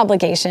no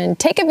obligation.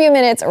 Take a few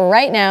minutes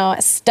right now.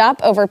 Stop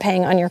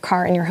overpaying on your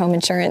car and your home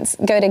insurance.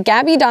 Go to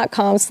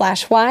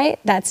Gabby.com/Y.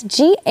 That's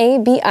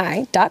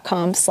GABI.com/Y.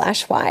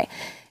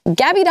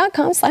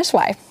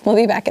 Gabby.com/Y. We'll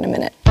be back in a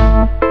minute.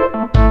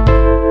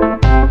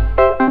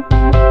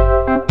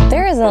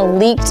 There is a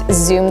leaked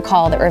Zoom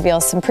call that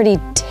reveals some pretty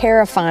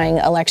terrifying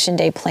Election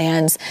Day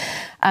plans.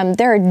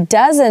 There are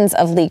dozens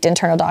of leaked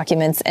internal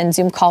documents and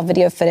Zoom call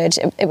video footage.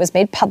 It was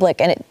made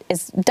public, and it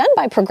is done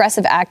by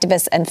progressive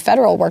activists and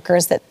federal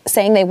workers that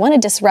saying they want to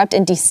disrupt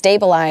and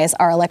destabilize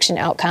our election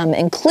outcome,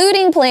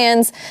 including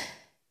plans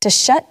to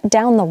shut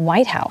down the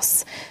White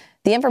House.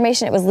 The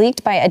information, it was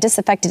leaked by a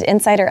disaffected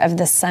insider of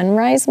the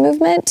Sunrise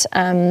Movement,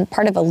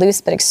 part of a loose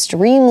but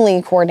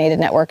extremely coordinated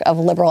network of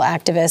liberal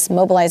activists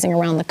mobilizing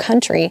around the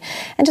country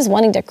and just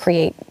wanting to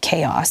create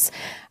chaos.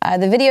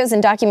 The videos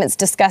and documents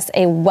discuss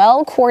a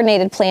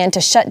well-coordinated plan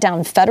to shut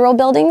down federal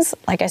buildings,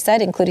 like I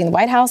said, including the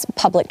White House,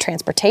 public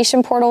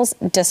transportation portals,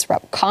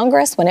 disrupt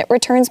Congress when it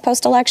returns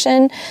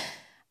post-election.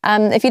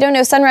 If you don't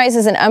know, Sunrise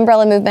is an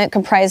umbrella movement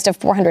comprised of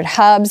 400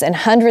 hubs and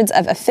hundreds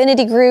of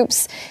affinity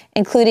groups,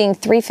 including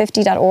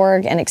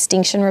 350.org and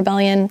Extinction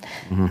Rebellion.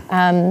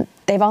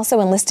 They've also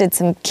enlisted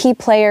some key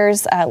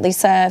players.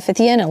 Lisa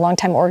Fithian, a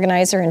longtime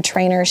organizer and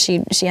trainer.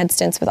 She had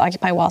stints with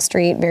Occupy Wall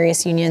Street,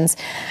 various unions.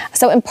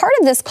 So in part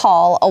of this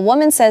call, a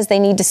woman says they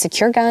need to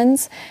secure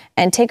guns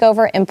and take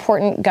over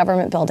important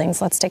government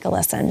buildings. Let's take a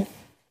listen.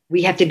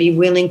 We have to be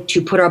willing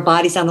to put our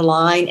bodies on the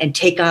line and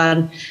take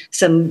on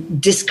some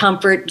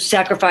discomfort,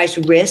 sacrifice,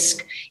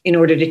 risk in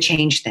order to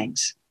change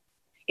things.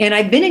 And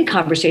I've been in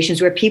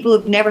conversations where people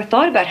have never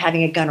thought about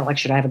having a gun or like,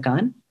 should I have a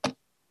gun?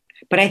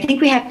 But I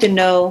think we have to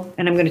know,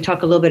 and I'm going to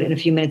talk a little bit in a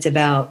few minutes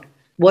about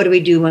what do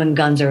we do when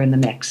guns are in the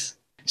mix.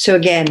 So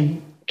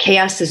again,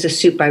 chaos is a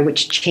soup by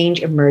which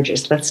change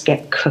emerges. Let's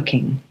get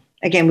cooking.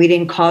 Again, we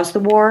didn't cause the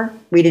war.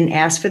 We didn't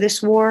ask for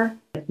this war.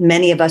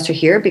 Many of us are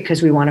here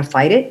because we want to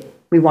fight it.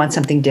 We want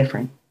something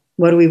different.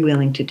 What are we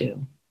willing to do?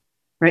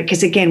 Right?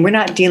 Because again, we're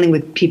not dealing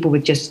with people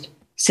with just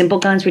simple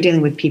guns. We're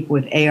dealing with people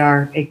with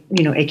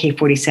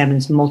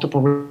AK-47s,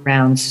 multiple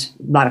rounds,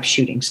 a lot of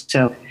shootings.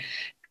 So,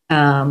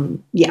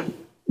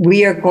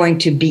 we are going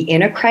to be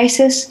in a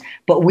crisis,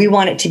 but we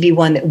want it to be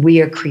one that we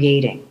are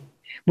creating.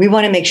 We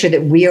want to make sure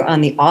that we are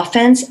on the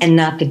offense and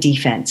not the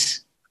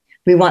defense.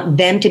 We want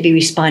them to be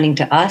responding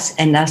to us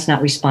and us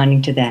not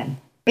responding to them.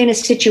 In a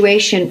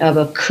situation of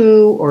a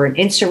coup or an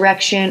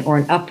insurrection or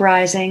an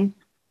uprising,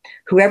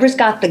 whoever's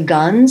got the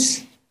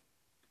guns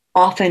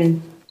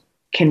often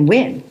can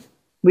win.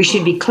 We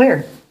should be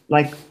clear,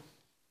 like,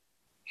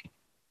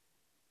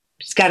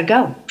 it's got to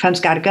go.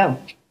 Trump's got to go.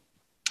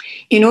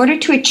 In order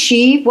to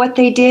achieve what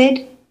they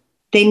did,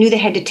 they knew they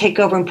had to take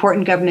over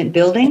important government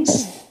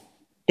buildings.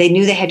 They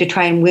knew they had to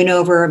try and win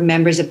over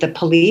members of the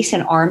police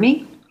and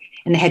army,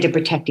 and they had to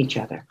protect each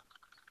other.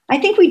 I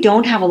think we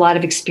don't have a lot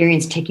of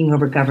experience taking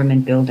over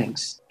government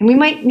buildings, and we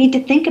might need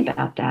to think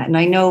about that. And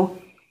I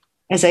know,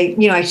 as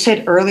I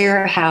said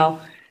earlier, how,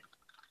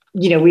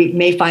 we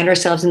may find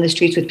ourselves in the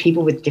streets with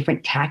people with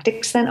different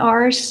tactics than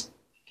ours,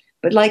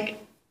 but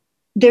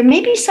there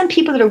may be some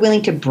people that are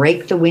willing to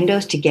break the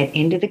windows to get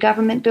into the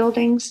government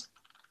buildings.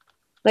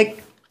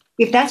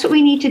 If that's what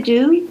we need to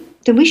do,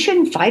 then we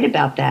shouldn't fight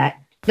about that.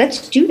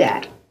 Let's do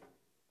that.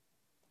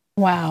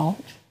 Wow.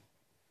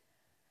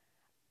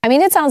 I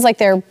mean, it sounds like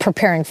they're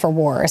preparing for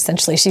war,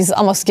 essentially. She's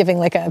almost giving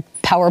like a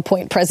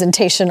PowerPoint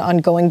presentation on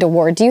going to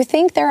war. Do you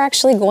think they're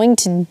actually going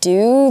to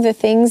do the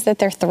things that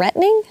they're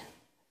threatening?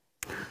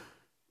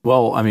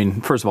 Well, I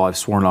mean, first of all, I've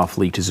sworn off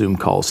leaked Zoom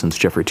calls since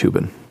Jeffrey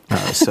Toobin.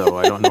 So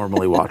I don't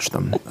normally watch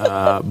them.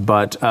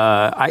 But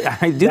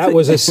I do That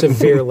was a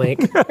severe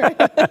link.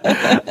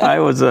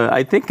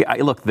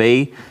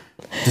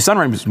 The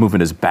Sunrise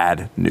Movement is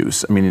bad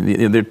news. I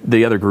mean,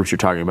 the other groups you're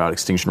talking about,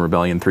 Extinction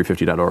Rebellion,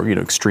 350.org,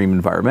 extreme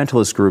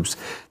environmentalist groups,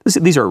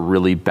 these are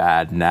really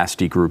bad,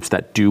 nasty groups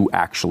that do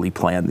actually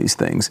plan these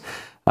things.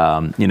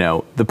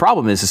 The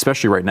problem is,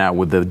 especially right now,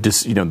 with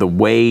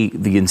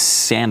the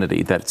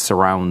insanity that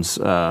surrounds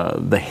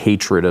the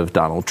hatred of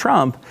Donald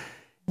Trump.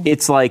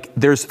 It's like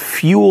there's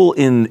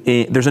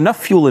enough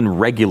fuel in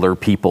regular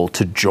people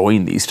to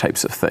join these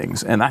types of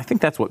things. And I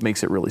think that's what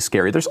makes it really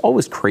scary. There's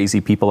always crazy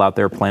people out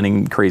there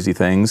planning crazy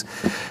things.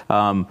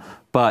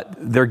 But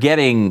they're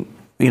getting,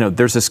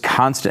 there's this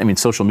constant,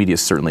 social media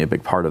is certainly a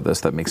big part of this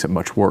that makes it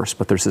much worse.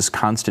 But there's this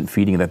constant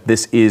feeding that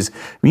this is,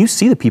 you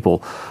see the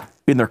people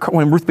in their car,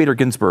 when Ruth Bader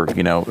Ginsburg,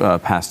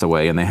 passed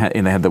away, and they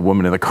had the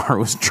woman in the car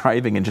who was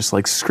driving and just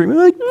like screaming,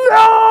 like,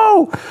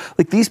 no!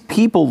 Like, these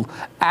people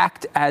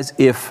act as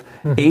if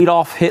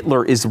Adolf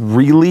Hitler is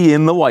really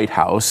in the White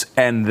House,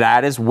 and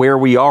that is where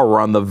we are. We're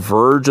on the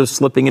verge of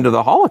slipping into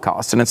the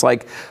Holocaust. And it's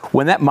like,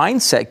 when that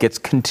mindset gets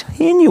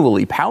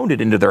continually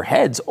pounded into their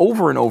heads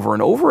over and over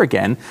and over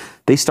again,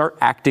 they start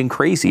acting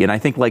crazy. And I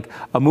think like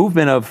a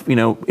movement of,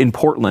 in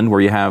Portland,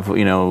 where you have,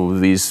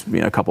 these,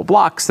 a couple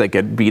blocks that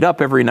get beat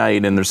up every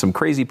night, and there's some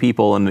crazy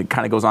people, and it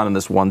kind of goes on in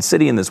this one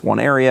city, in this one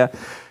area.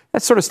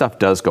 That sort of stuff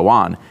does go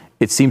on.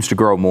 It seems to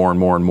grow more and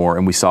more and more.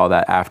 And we saw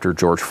that after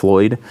George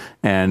Floyd.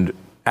 And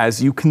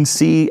as you can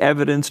see,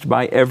 evidenced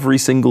by every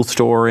single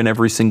store in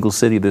every single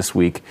city this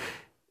week,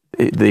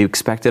 they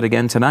expect it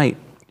again tonight,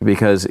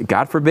 because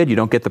God forbid you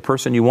don't get the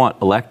person you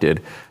want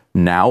elected.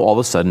 Now, all of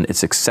a sudden,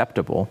 it's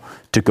acceptable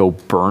to go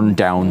burn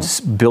down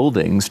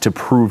buildings to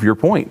prove your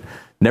point.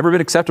 Never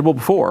been acceptable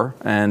before.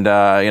 And,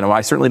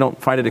 I certainly don't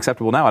find it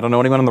acceptable now. I don't know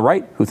anyone on the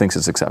right who thinks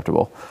it's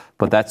acceptable.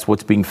 But that's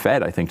what's being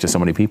fed, I think, to so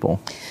many people.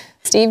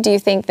 Steve, do you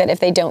think that if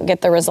they don't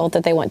get the result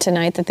that they want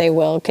tonight, that they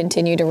will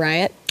continue to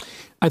riot?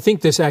 I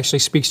think this actually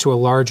speaks to a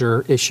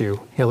larger issue,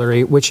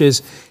 Hillary, which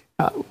is,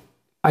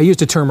 I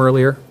used a term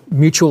earlier,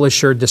 mutual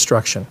assured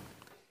destruction.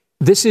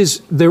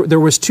 There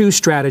was two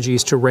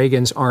strategies to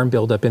Reagan's arm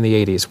buildup in the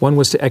 80s. One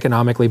was to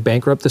economically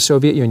bankrupt the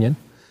Soviet Union,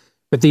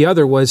 but the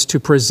other was to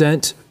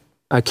present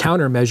a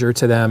countermeasure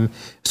to them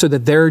so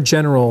that their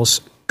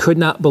generals could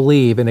not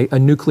believe a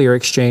nuclear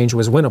exchange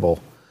was winnable,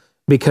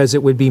 because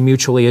it would be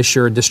mutually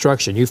assured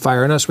destruction. You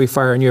fire on us, we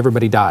fire on you,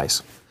 everybody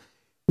dies.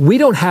 We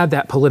don't have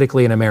that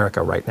politically in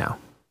America right now.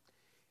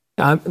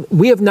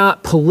 We have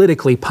not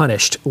politically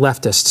punished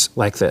leftists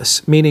like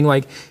this, meaning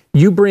like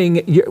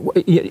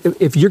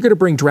if you're going to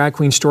bring Drag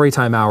Queen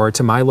Storytime Hour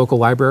to my local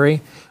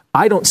library,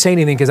 I don't say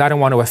anything because I don't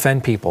want to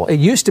offend people.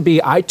 It used to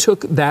be I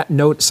took that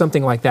note,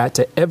 something like that,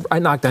 I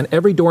knocked on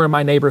every door in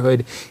my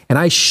neighborhood, and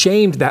I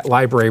shamed that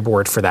library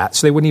board for that,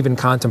 so they wouldn't even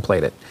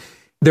contemplate it.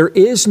 There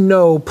is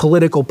no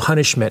political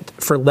punishment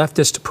for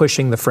leftist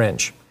pushing the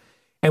fringe.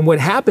 And what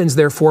happens,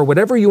 therefore,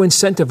 whatever you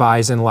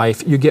incentivize in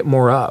life, you get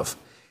more of.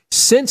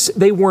 Since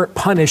they weren't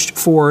punished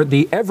for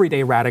the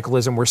everyday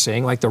radicalism we're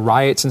seeing, like the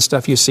riots and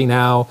stuff you see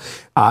now,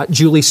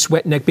 Julie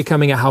Swetnick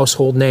becoming a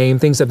household name,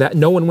 things of that.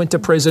 No one went to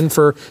prison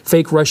for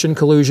fake Russian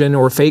collusion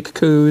or fake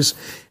coups.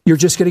 You're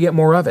just going to get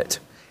more of it.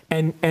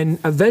 And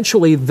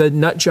eventually the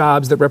nut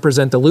jobs that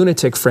represent the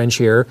lunatic fringe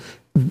here,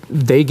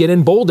 they get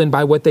emboldened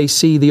by what they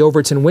see the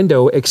Overton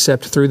window,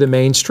 except through the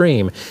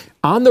mainstream.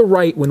 On the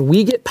right, when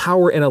we get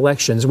power in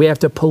elections, we have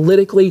to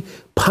politically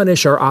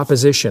punish our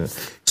opposition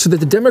so that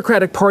the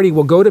Democratic Party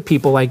will go to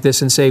people like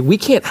this and say, we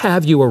can't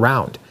have you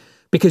around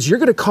because you're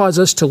going to cause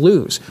us to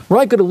lose. We're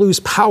not going to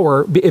lose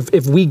power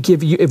if we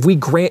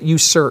grant you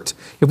cert,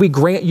 if we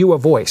grant you a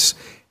voice.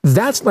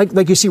 That's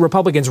like you see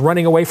Republicans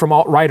running away from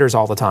alt-righters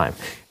all the time.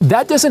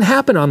 That doesn't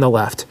happen on the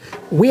left.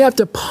 We have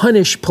to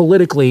punish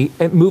politically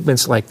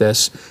movements like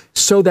this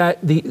so that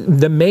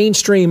the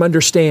mainstream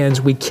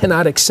understands we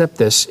cannot accept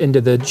this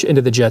into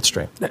the jet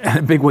stream. And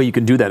a big way you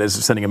can do that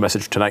is sending a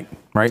message tonight,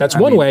 right? That's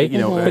one way.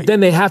 But then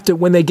they have to,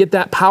 when they get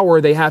that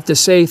power, they have to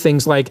say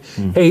things like,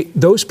 hey,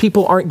 those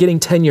people aren't getting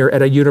tenure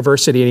at a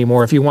university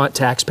anymore if you want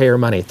taxpayer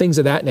money, things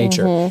of that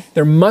nature.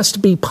 There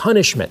must be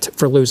punishment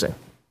for losing.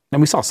 And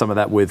we saw some of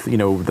that with,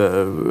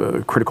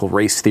 the critical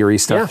race theory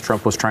stuff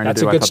Trump was trying to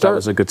do. I thought that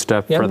was a good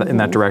step in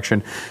that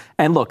direction.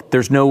 And look,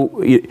 there's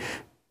no,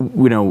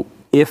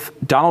 if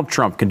Donald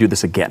Trump can do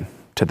this again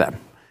to them,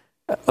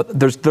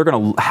 they're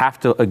going to have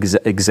to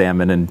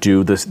examine and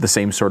do the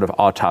same sort of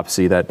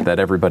autopsy that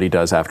everybody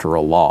does after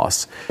a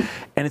loss.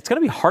 And it's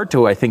going to be hard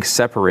to, I think,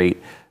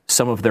 separate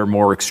some of their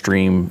more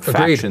extreme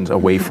factions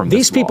away from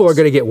these people loss. Are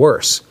going to get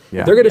worse.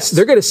 Yeah. They're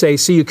going to say,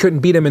 see, you couldn't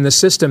beat them in the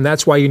system.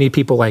 That's why you need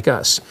people like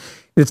us.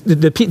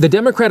 The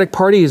Democratic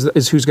Party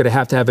is who's going to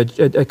have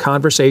a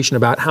conversation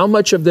about how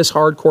much of this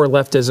hardcore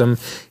leftism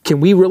can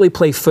we really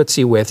play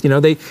footsie with.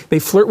 They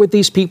flirt with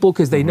these people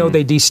because they know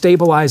they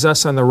destabilize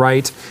us on the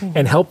right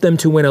and help them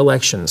to win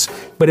elections.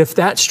 But if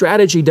that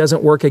strategy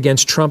doesn't work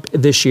against Trump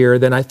this year,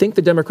 then I think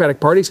the Democratic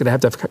Party is going to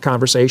have a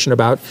conversation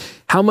about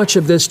how much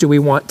of this do we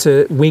want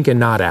to wink and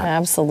nod at.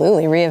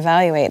 Absolutely,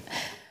 reevaluate.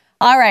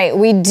 All right,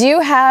 we do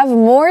have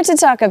more to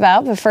talk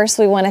about, but first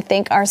we want to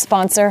thank our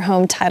sponsor,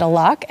 Home Title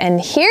Lock.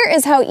 And here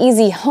is how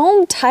easy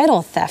home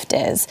title theft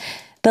is.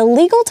 The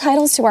legal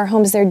titles to our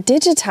homes, they're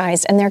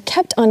digitized and they're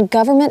kept on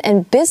government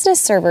and business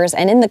servers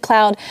and in the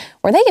cloud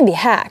where they can be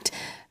hacked.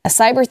 A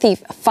cyber thief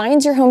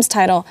finds your home's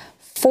title,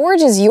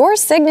 forges your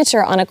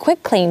signature on a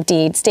quitclaim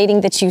deed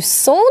stating that you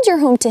sold your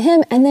home to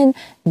him, and then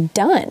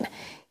done.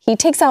 He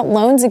takes out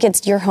loans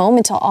against your home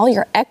until all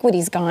your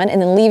equity's gone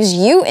and then leaves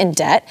you in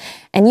debt.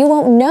 And you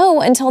won't know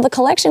until the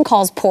collection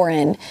calls pour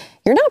in.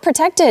 You're not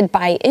protected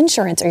by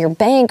insurance or your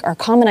bank or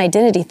common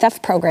identity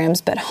theft programs,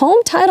 but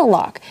Home Title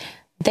Lock,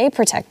 they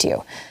protect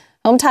you.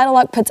 Home Title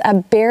Lock puts a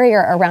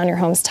barrier around your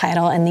home's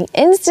title, and the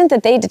instant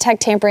that they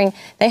detect tampering,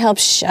 they help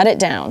shut it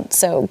down.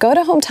 So go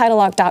to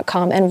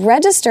HometitleLock.com and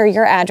register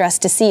your address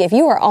to see if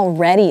you are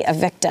already a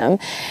victim.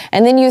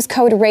 And then use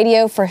code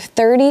RADIO for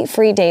 30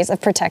 free days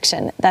of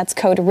protection. That's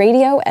code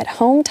RADIO at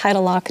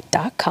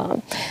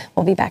HometitleLock.com.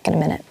 We'll be back in a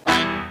minute.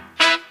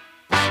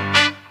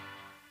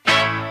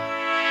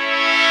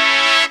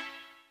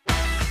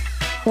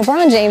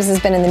 LeBron James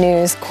has been in the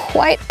news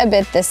quite a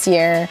bit this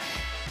year.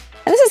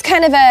 And this is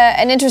kind of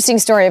an interesting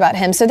story about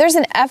him. So there's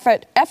an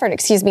effort,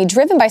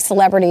 driven by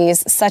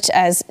celebrities such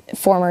as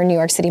former New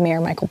York City Mayor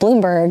Michael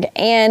Bloomberg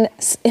and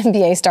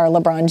NBA star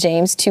LeBron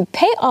James to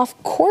pay off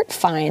court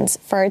fines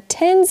for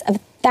tens of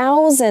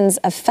thousands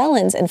of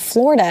felons in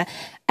Florida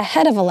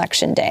ahead of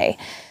Election Day.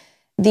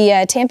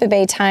 The Tampa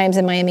Bay Times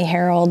and Miami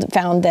Herald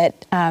found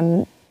that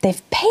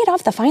they've paid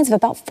off the fines of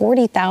about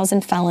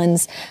 40,000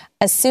 felons,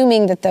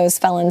 assuming that those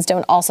felons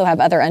don't also have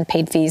other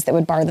unpaid fees that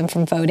would bar them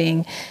from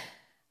voting.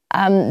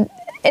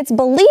 It's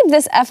believed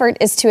this effort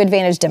is to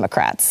advantage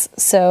Democrats.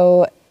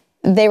 So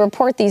they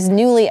report these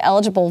newly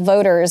eligible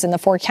voters in the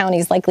 4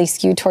 counties likely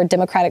skewed toward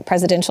Democratic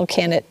presidential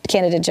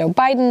candidate Joe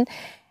Biden.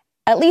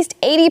 At least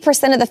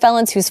 80% of the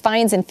felons whose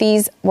fines and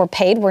fees were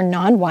paid were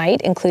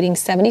non-white, including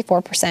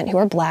 74% who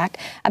are black.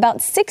 About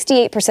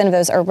 68% of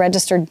those are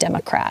registered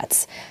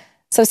Democrats.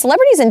 So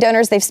celebrities and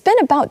donors, they've spent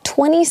about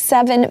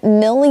 $27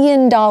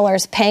 million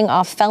paying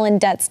off felon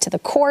debts to the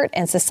court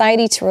and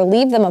society to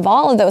relieve them of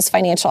all of those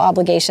financial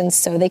obligations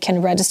so they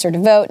can register to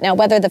vote. Now,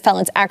 whether the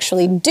felons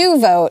actually do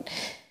vote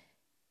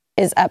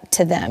is up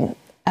to them.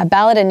 A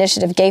ballot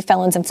initiative gave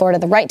felons in Florida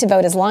the right to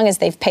vote as long as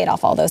they've paid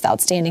off all those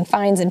outstanding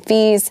fines and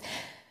fees.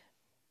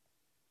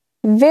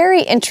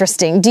 Very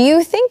interesting. Do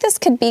you think this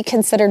could be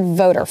considered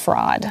voter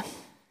fraud?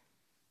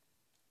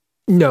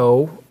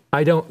 No,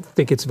 I don't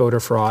think it's voter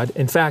fraud.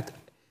 In fact,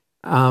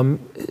 to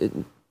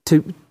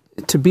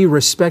be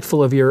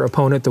respectful of your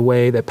opponent the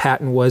way that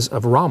Patton was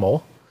of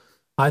Rommel,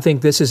 I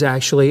think this is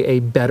actually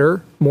a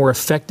better, more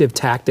effective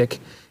tactic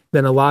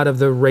than a lot of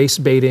the race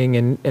baiting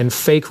and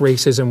fake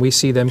racism we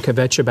see them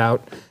kvetch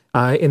about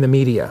in the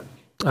media.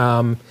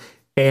 I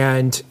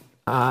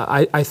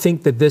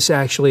think that this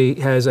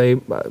actually has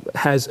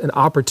an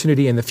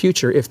opportunity in the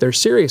future, if they're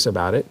serious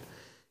about it,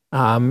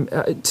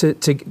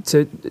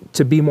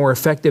 to be more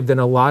effective than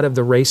a lot of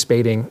the race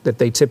baiting that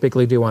they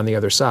typically do on the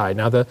other side.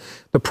 Now, the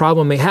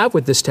problem they have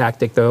with this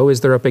tactic, though,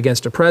 is they're up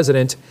against a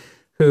president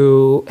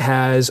who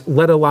has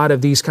let a lot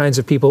of these kinds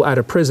of people out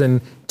of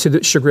prison to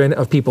the chagrin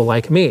of people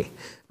like me.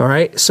 All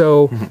right.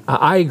 So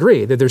I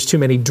agree that there's too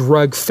many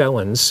drug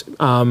felons.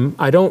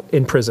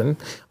 In prison.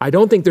 I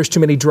don't think there's too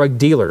many drug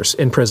dealers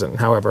in prison.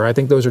 However, I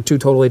think those are two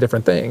totally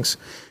different things.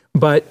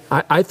 But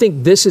I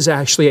think this is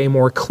actually a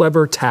more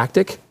clever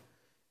tactic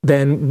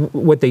than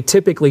what they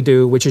typically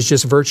do, which is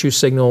just virtue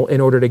signal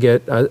in order to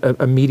get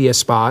a media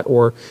spot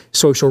or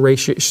social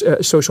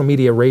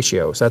media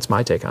ratios. That's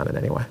my take on it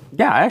anyway.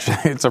 Yeah,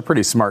 actually, it's a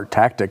pretty smart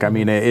tactic. I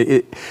mean,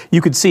 you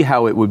could see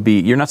how it would be.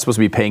 You're not supposed to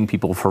be paying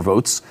people for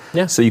votes.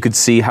 Yeah. So you could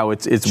see how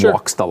it sure.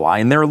 walks the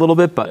line there a little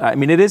bit. But I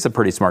mean, it is a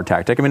pretty smart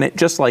tactic. I mean,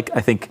 just like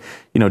I think,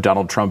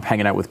 Donald Trump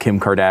hanging out with Kim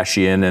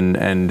Kardashian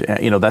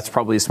and that's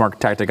probably a smart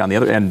tactic on the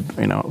other end.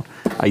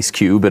 Ice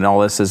Cube and all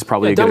this is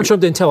probably Donald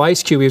Trump didn't tell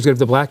Ice Cube he was going to give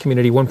the black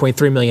community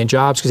 1.3 million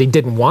jobs because he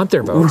didn't want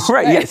their votes.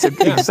 Right, yes,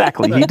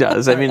 exactly. He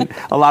does. I mean,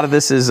 a lot of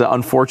this is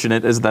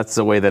unfortunate as that's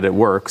the way that it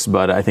works,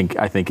 but I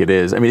think it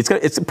is. I mean,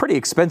 it's a pretty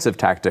expensive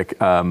tactic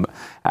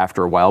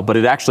after a while, but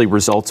it actually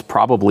results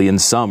probably in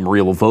some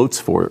real votes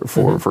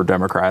for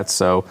Democrats.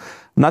 So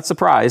I'm not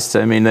surprised.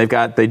 I mean,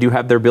 they do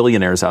have their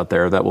billionaires out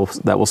there that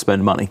will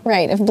spend money.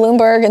 Right. If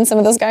Bloomberg and some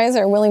of those guys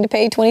are willing to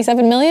pay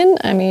 $27 million,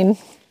 I mean,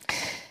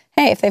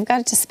 hey, if they've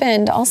got it to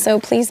spend, also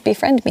please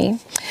befriend me.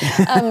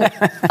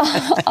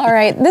 All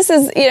right, this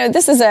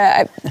is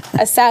a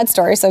sad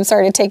story, so I'm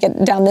sorry to take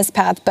it down this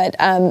path, but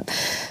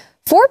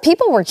 4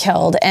 people were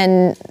killed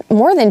and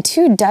more than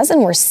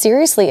 24 were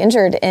seriously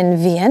injured in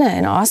Vienna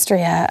in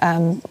Austria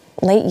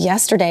late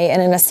yesterday in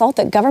an assault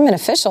that government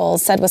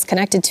officials said was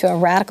connected to a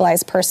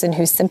radicalized person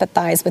who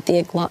sympathized with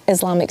the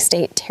Islamic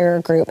State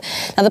terror group.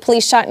 Now, the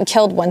police shot and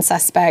killed one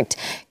suspect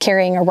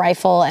carrying a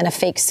rifle and a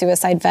fake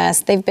suicide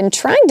vest. They've been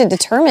trying to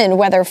determine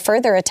whether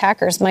further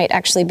attackers might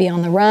actually be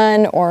on the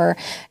run or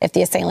if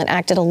the assailant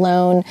acted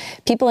alone.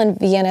 People in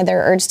Vienna,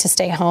 they're urged to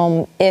stay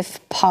home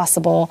if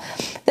possible.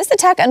 This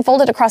attack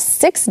unfolded across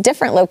 6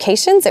 different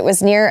locations. It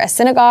was near a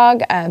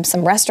synagogue,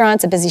 some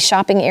restaurants, a busy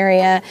shopping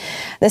area.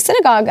 The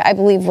synagogue, I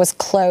believe, was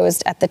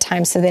closed at the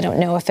time, so they don't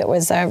know if it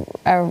was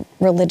a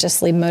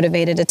religiously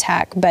motivated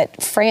attack.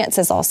 But France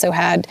has also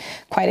had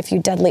quite a few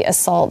deadly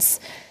assaults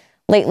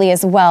lately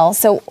as well.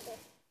 So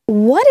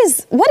what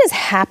is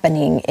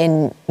happening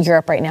in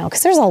Europe right now?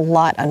 Because there's a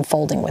lot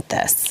unfolding with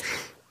this.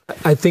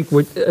 I think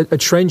a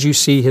trend you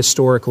see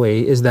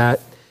historically is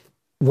that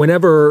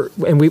whenever,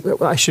 let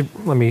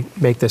me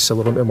make this a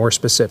little bit more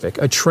specific.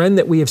 A trend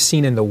that we have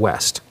seen in the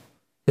West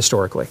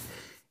historically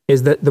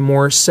is that the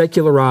more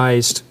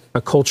secularized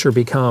a culture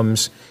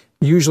becomes,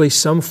 usually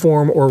some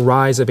form or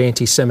rise of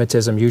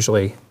anti-Semitism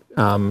usually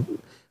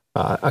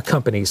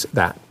accompanies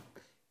that.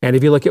 And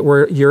if you look at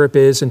where Europe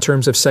is in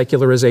terms of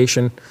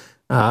secularization,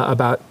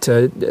 about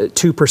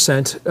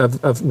 2%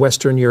 of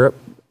Western Europe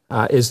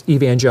is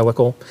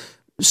evangelical.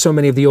 So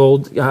many of the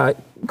old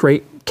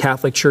great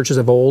Catholic churches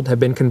of old have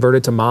been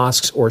converted to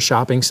mosques or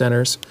shopping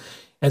centers.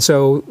 And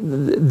so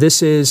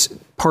this is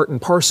part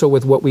and parcel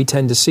with what we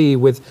tend to see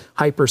with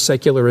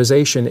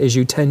hyper-secularization is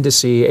you tend to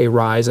see a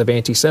rise of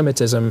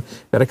anti-Semitism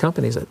that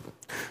accompanies it.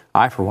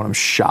 I, for one, am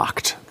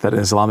shocked that an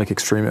Islamic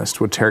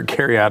extremist would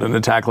carry out an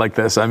attack like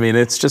this. I mean,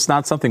 it's just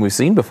not something we've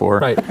seen before.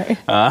 Right.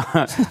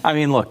 I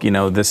mean, look,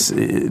 this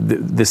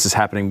is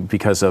happening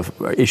because of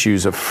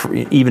issues of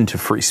even to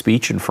free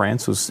speech in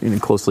France was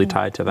closely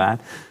tied to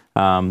that.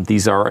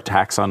 These are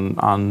attacks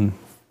on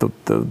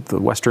the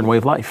Western way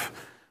of life.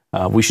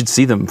 We should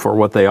see them for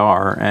what they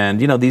are.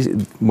 And,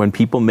 when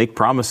people make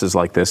promises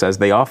like this, as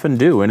they often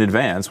do in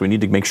advance, we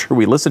need to make sure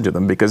we listen to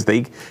them because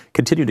they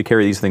continue to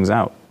carry these things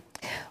out.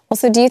 Well,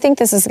 so do you think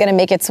this is going to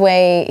make its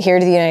way here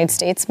to the United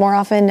States more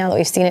often now that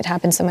we've seen it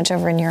happen so much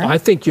over in Europe? I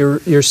think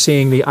you're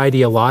seeing the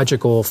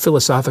ideological,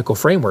 philosophical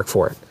framework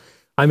for it.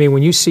 I mean,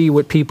 when you see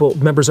what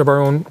members of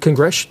our own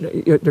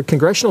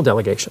congressional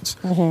delegations,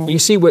 you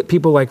see what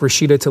people like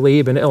Rashida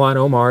Tlaib and Ilhan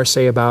Omar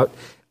say about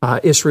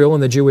Israel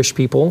and the Jewish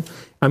people.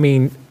 I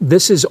mean,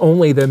 this is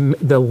only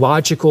the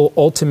logical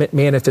ultimate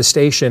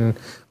manifestation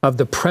of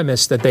the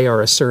premise that they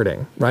are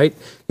asserting, right?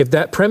 If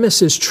that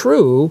premise is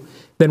true,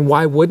 then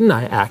why wouldn't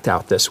I act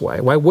out this way?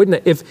 Why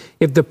wouldn't I?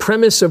 If the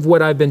premise of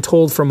what I've been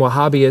told from my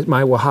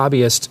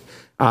Wahhabist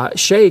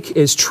sheikh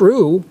is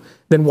true,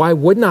 then why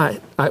would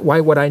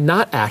I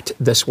not act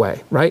this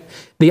way, right?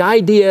 The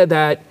idea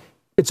that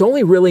it's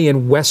only really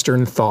in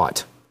Western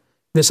thought,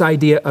 this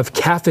idea of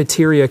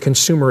cafeteria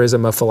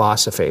consumerism of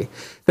philosophy,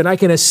 that I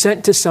can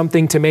assent to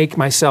something to make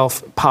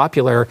myself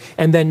popular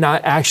and then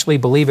not actually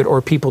believe it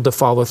or people to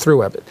follow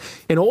through of it.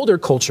 In older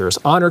cultures,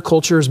 honor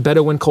cultures,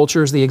 Bedouin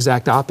cultures, the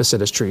exact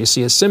opposite is true. You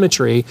see a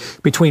symmetry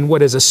between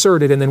what is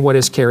asserted and then what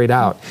is carried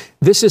out.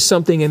 This is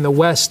something in the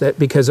West that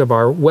because of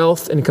our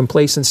wealth and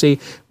complacency,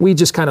 we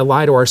just kind of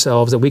lie to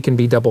ourselves that we can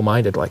be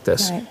double-minded like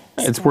this. Right.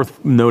 It's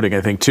worth noting,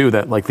 I think, too,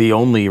 that the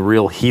only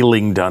real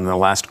healing done in the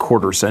last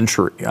quarter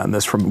century on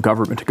this from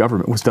government to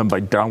government was done by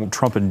Donald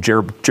Trump and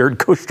Jared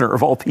Kushner,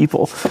 of all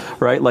people,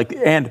 right?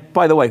 And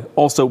by the way,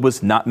 also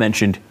was not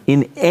mentioned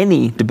in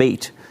any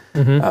debate.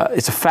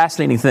 It's a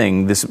fascinating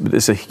thing. This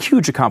is a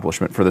huge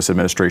accomplishment for this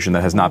administration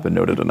that has not been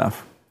noted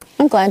enough.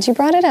 I'm glad you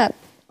brought it up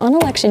on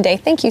Election Day.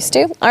 Thank you,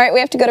 Stu. All right, we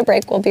have to go to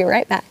break. We'll be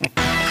right back. It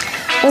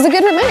was a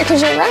good reminder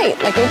because you're right.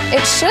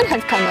 It should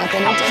have come up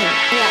and it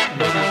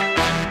didn't. Yeah.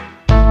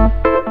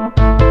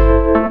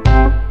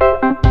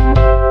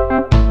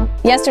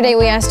 Yesterday,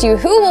 we asked you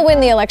who will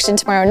win the election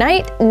tomorrow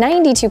night.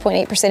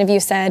 92.8% of you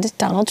said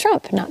Donald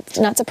Trump.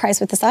 Not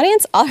surprised with this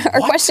audience.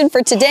 Our question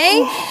for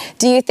today,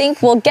 do you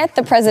think we'll get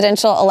the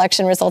presidential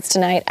election results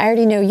tonight? I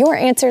already know your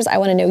answers. I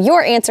want to know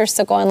your answers,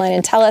 so go online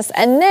and tell us.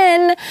 And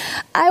then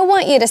I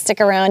want you to stick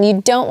around. You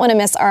don't want to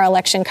miss our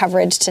election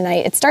coverage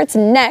tonight. It starts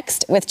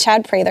next with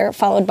Chad Prather,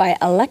 followed by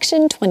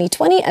Election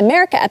 2020,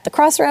 America at the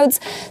Crossroads,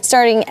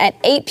 starting at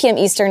 8 p.m.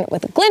 Eastern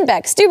with Glenn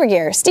Beck, Stu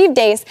Burguiere, Steve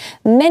Deace,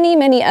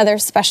 many other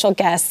special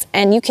guests.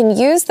 And you can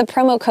use the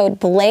promo code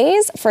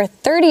BLAZE for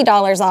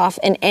 $30 off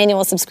an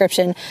annual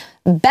subscription.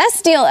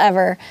 Best deal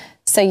ever,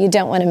 so you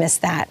don't want to miss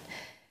that.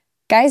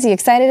 Guys, you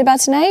excited about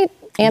tonight?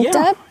 Amped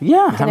up?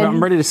 Yeah,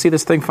 I'm ready to see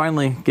this thing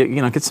finally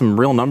get some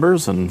real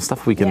numbers and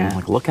stuff we can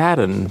look at,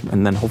 and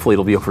then hopefully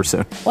it'll be over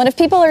soon. Well, if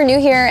people are new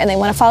here and they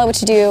want to follow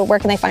what you do, where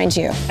can they find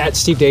you? At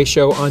Steve Deace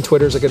Show on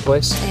Twitter is a good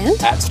place. And?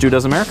 At Stu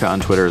Does America on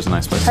Twitter is a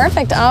nice place.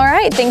 Perfect. All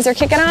right, things are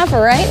kicking off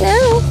right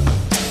now.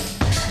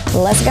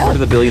 Let's go. Where do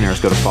the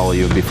billionaires go to follow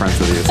you and be friends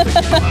with you?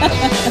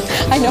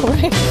 I know,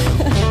 right?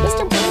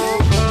 Mr.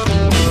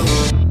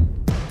 Bender.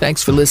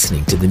 Thanks for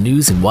listening to the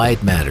news and why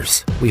it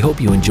matters. We hope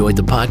you enjoyed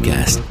the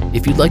podcast.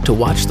 If you'd like to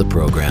watch the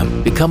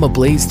program, become a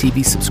Blaze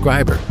TV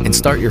subscriber and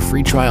start your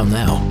free trial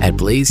now at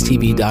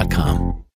blazetv.com.